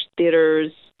large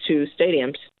theaters to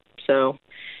stadiums, so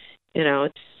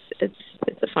it's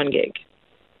a fun gig.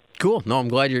 Cool. No, I'm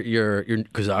glad you're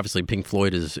because obviously Pink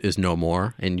Floyd is no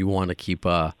more, and you want to keep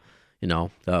I don't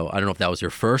know if that was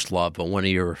your first love, but one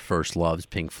of your first loves,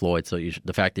 Pink Floyd. So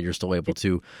the fact that you're still able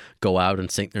to go out and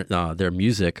sing their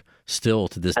music still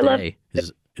to this day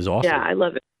is awesome. Yeah, I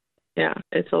love it. Yeah,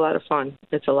 it's a lot of fun.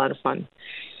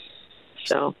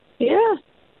 So, yeah.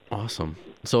 Awesome.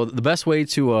 So the best way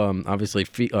to obviously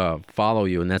follow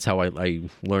you, and that's how I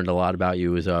learned a lot about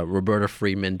you, is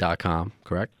RobertaFriedman.com,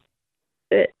 correct?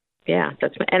 Yeah,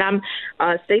 that's my, and I'm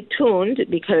stay tuned,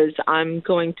 because I'm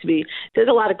going to be. There's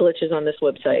a lot of glitches on this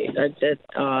website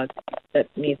that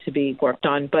need to be worked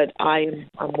on, but I'm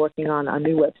working on a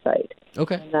new website.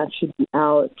 Okay, and that should be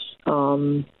out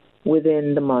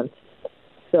within the month.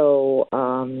 So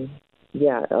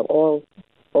yeah, all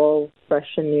fresh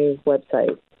and new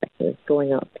website is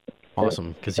going up.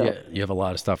 Awesome, because you have a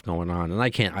lot of stuff going on, and I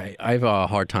have a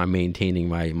hard time maintaining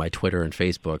my Twitter and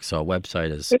Facebook. So a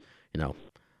website is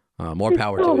more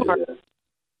power to you.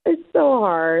 It's so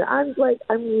hard. I'm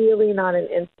really not an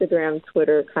Instagram,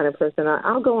 Twitter kind of person.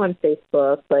 I'll go on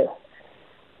Facebook, but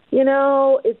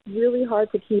it's really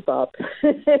hard to keep up.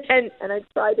 and I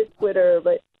tried to Twitter,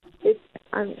 but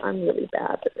I'm really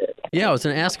bad at it. Yeah, I was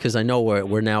gonna ask, because I know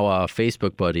we're now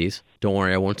Facebook buddies. Don't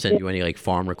worry, I won't send you any like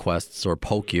farm requests or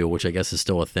poke you, which I guess is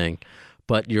still a thing.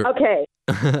 but you're Okay.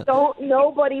 Don't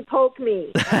nobody poke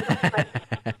me.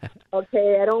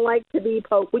 Okay, I don't like to be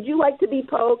poked. Would you like to be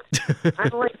poked? I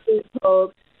don't like to be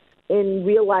poked in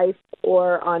real life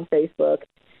or on Facebook.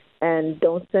 And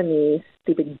don't send me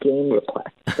stupid game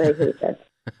requests. I hate that.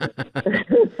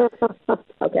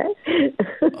 Okay?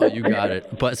 Oh, you got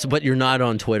it. But you're not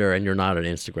on Twitter and you're not on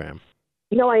Instagram.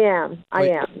 No, I am. I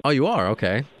am. Oh, you are?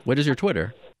 Okay. What is your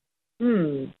Twitter?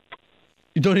 You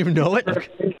don't even know it?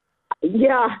 Okay.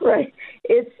 Yeah, right.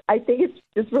 I think it's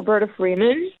just Roberta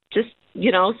Freeman. Just,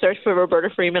 search for Roberta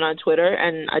Freeman on Twitter,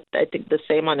 and I think the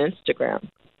same on Instagram.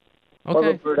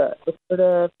 Okay. Or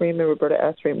Roberta Freeman, Roberta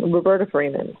S. Freeman. Roberta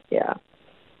Freeman, yeah.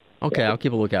 Okay, I'll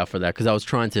keep a lookout for that because I was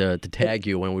trying to tag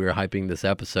you when we were hyping this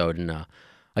episode, and I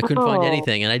couldn't find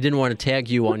anything, and I didn't want to tag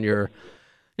you on your...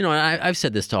 I've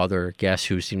said this to other guests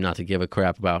who seem not to give a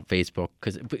crap about Facebook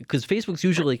because Facebook's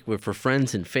usually for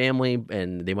friends and family,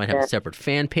 and they might have a separate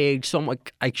fan page. So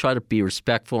I try to be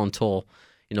respectful until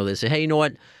they say, hey, you know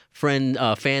what,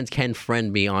 fans can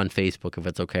friend me on Facebook if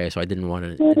it's okay. So I didn't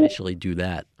want to initially do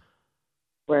that.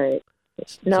 Right.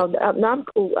 No, I'm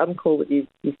cool. I'm cool with you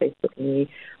Facebooking me.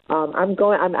 I'm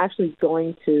actually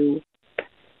going to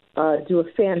do a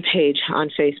fan page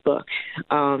on Facebook.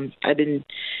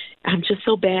 I'm just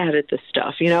so bad at this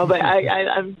stuff, But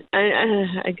I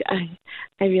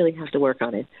really have to work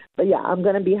on it. But yeah, I'm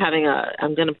going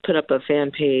to put up a fan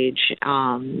page,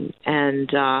 I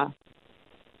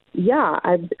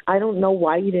don't know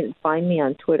why you didn't find me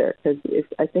on Twitter because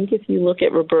I think if you look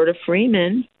at Roberta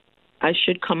Freeman, I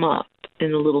should come up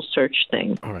in the little search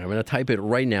thing. All right, I'm going to type it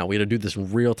right now. We got to do this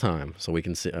in real time so we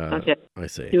can see. Okay. I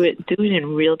see. Do it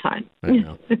in real time. I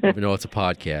know. Even though it's a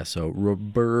podcast. So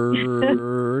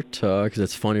Roberta, because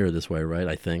it's funnier this way, right?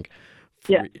 I think.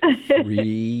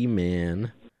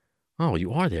 Freeman. Oh,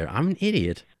 you are there. I'm an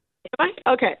idiot. Am I?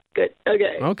 Okay, good.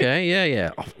 Okay. Okay, yeah.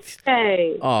 Oh,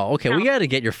 hey. Oh, okay. No. We got to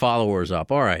get your followers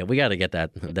up. All right, we got to get that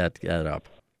up.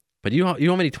 But you don't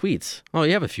have any tweets. Oh,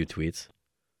 you have a few tweets.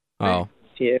 Oh.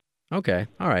 Yeah. Okay.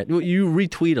 All right. You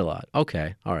retweet a lot.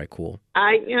 Okay. All right. Cool.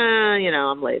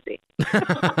 I'm lazy.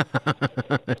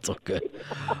 That's all good.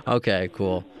 Okay.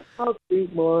 Cool. I'll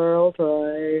tweet more. I'll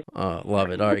try. Love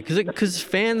it. All right. Because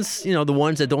fans, the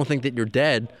ones that don't think that you're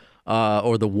dead,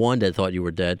 or the one that thought you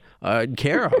were dead,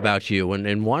 care about you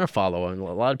and want to follow. And a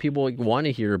lot of people want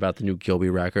to hear about the new Gilby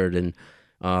record and.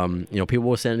 People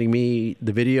were sending me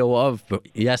the video of,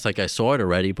 yes, like I saw it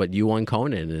already, but you on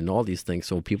Conan and all these things.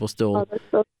 So people still, that's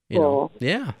so cool.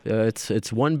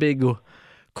 It's one big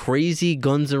crazy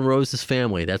Guns N' Roses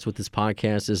family. That's what this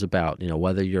podcast is about.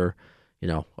 Whether you're,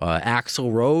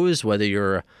 Axl Rose, whether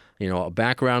you're, a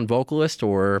background vocalist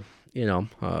or,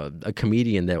 a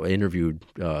comedian that interviewed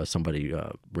somebody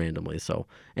randomly. So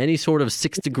any sort of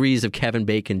 6 degrees of Kevin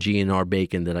Bacon, GNR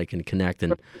Bacon that I can connect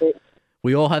and.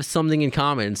 We all have something in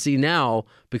common. And see now,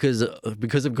 because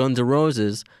of Guns N'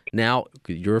 Roses, now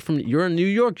you're a New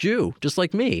York Jew, just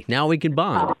like me. Now we can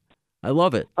bond. I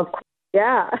love it.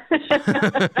 Yeah.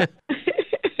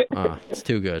 It's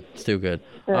too good. It's too good.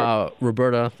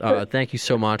 Roberta, thank you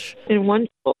so much. And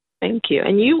wonderful. Thank you.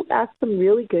 And you asked some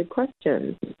really good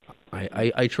questions.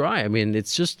 I try. I mean,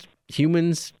 it's just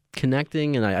humans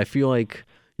connecting, and I feel like,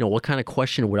 what kind of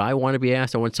question would I want to be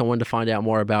asked? I want someone to find out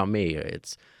more about me.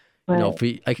 It's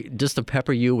just to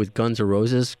pepper you with Guns N'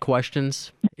 Roses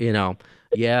questions, there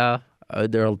are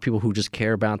people who just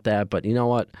care about that. But you know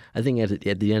what? I think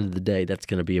at the end of the day, that's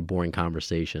going to be a boring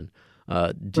conversation.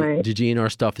 The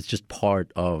GNR stuff is just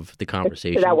part of the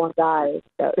conversation. That one guy,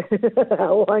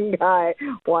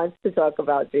 wants to talk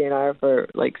about GNR for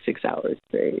like 6 hours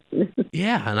straight.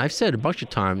 Yeah, and I've said a bunch of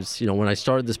times, when I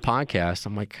started this podcast,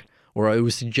 I'm like, or it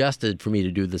was suggested for me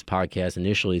to do this podcast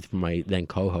initially from my then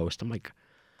co-host. I'm like,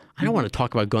 I don't want to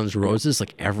talk about Guns N' Roses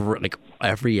like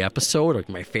every episode, like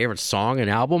my favorite song and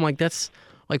album. Like that's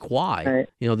like why? Right.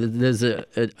 There's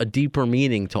a deeper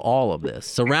meaning to all of this,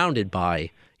 surrounded by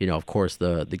of course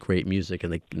the great music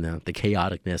and the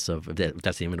chaoticness of if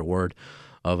that's even a word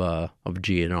of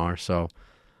GNR. So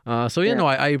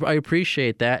I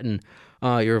appreciate that, and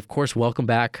you're of course welcome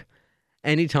back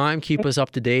anytime. Keep us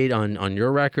up to date on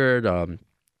your record.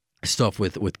 Stuff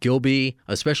with Gilby,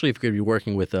 especially if you're going to be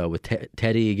working with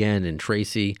Teddy again and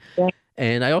Tracy. Yeah.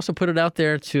 And I also put it out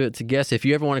there to guess if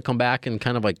you ever want to come back and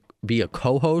kind of like be a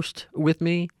co-host with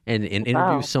me and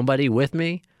interview somebody with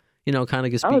me, kind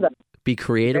of just be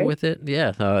creative with it.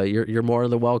 Yeah, you're more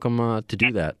than welcome to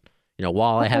do that.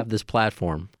 While I have this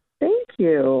platform. Thank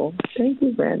you,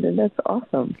 Brandon. That's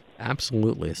awesome.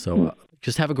 Absolutely. So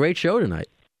just have a great show tonight.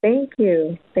 Thank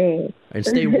you. Thanks. And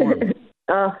stay warm.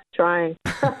 Trying.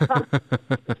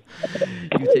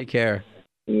 You take care.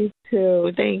 You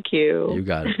too. Thank you. You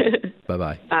got it.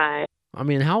 Bye-bye. Bye. I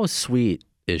mean, how sweet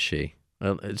is she?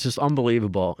 It's just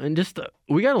unbelievable. And just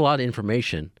we got a lot of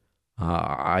information,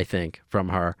 I think, from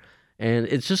her. And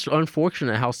it's just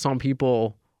unfortunate how some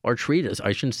people are treated.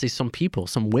 I shouldn't say some people.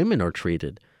 Some women are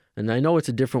treated. And I know it's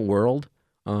a different world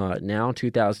now,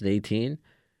 2018.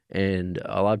 And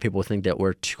a lot of people think that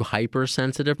we're too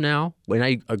hypersensitive now. And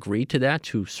I agree to that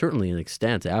to certainly an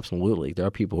extent. Absolutely. There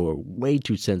are people who are way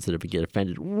too sensitive and get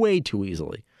offended way too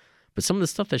easily. But some of the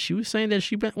stuff that she was saying that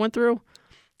she went through,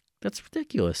 that's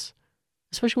ridiculous.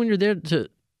 Especially when you're there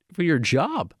for your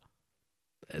job.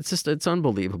 It's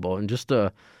unbelievable. And just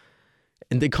and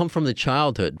they come from the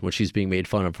childhood when she's being made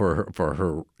fun of for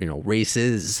her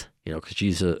races, because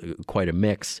she's quite a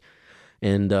mix.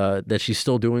 And that she's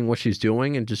still doing what she's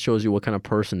doing, and just shows you what kind of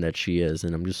person that she is.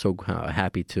 And I'm just so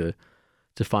happy to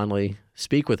finally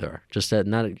speak with her, just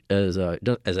not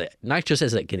just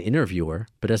as like an interviewer,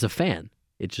 but as a fan.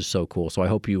 It's just so cool. So I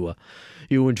hope you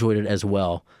enjoyed it as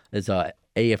well as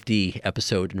AFD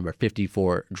episode number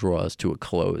 54 draws to a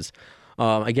close.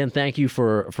 Again, thank you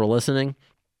for listening.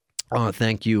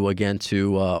 Thank you again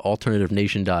to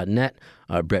AlternativeNation.net,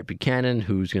 Brett Buchanan,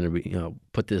 who's going to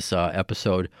put this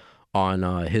episode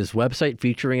on his website,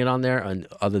 featuring it on there. And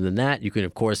other than that, you can,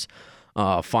 of course,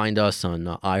 find us on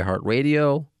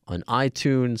iHeartRadio, on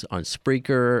iTunes, on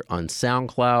Spreaker, on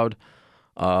SoundCloud.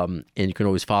 And you can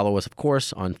always follow us, of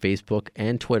course, on Facebook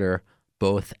and Twitter,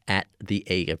 both at The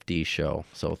AFD Show.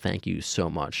 So thank you so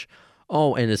much.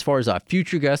 Oh, and as far as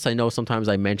future guests, I know sometimes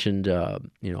I mentioned, a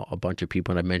bunch of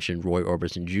people, and I mentioned Roy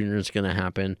Orbison Jr. is going to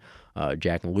happen.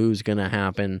 Jack and Lou is going to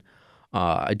happen.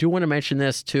 I do want to mention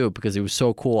this, too, because it was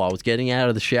so cool. I was getting out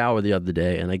of the shower the other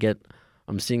day, and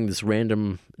I'm seeing this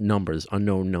random number, this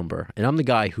unknown number, and I'm the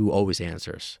guy who always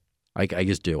answers. I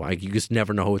just do. You just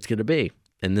never know who it's going to be,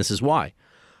 and this is why.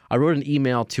 I wrote an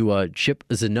email to Chip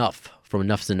Z'Nuff from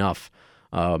Enough's Enough,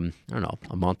 I don't know,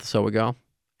 a month or so ago,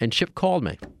 and Chip called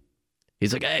me.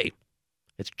 He's like, hey,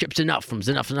 it's Chip Z'Nuff from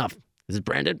Z'Nuff Enough. Is it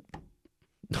branded?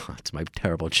 It's my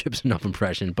terrible Chip Z'Nuff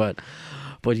impression, but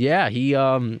yeah,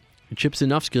 Chip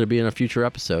Z'Nuff's going to be in a future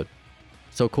episode.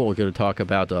 So cool. We're going to talk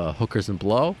about Hookers and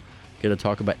Blow. Going to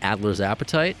talk about Adler's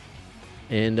Appetite.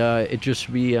 And it just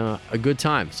should be a good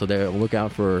time. So look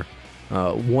out for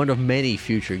one of many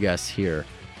future guests here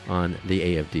on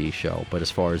the AFD Show. But as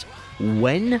far as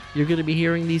when you're going to be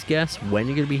hearing these guests, when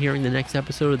you're going to be hearing the next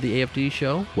episode of the AFD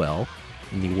Show, well,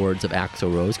 in the words of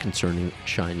Axl Rose concerning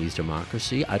Chinese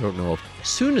democracy, I don't know if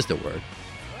soon is the word,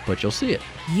 but you'll see it.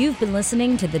 You've been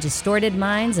listening to the Distorted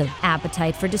Minds of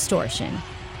Appetite for Distortion.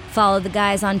 Follow the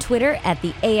guys on Twitter at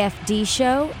The AFD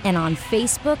Show and on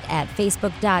Facebook at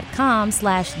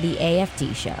facebook.com/The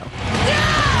AFD Show.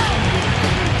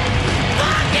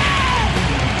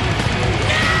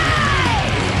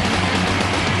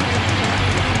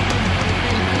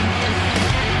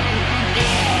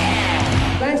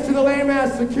 Thanks to the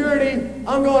lame-ass security,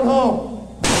 I'm going home.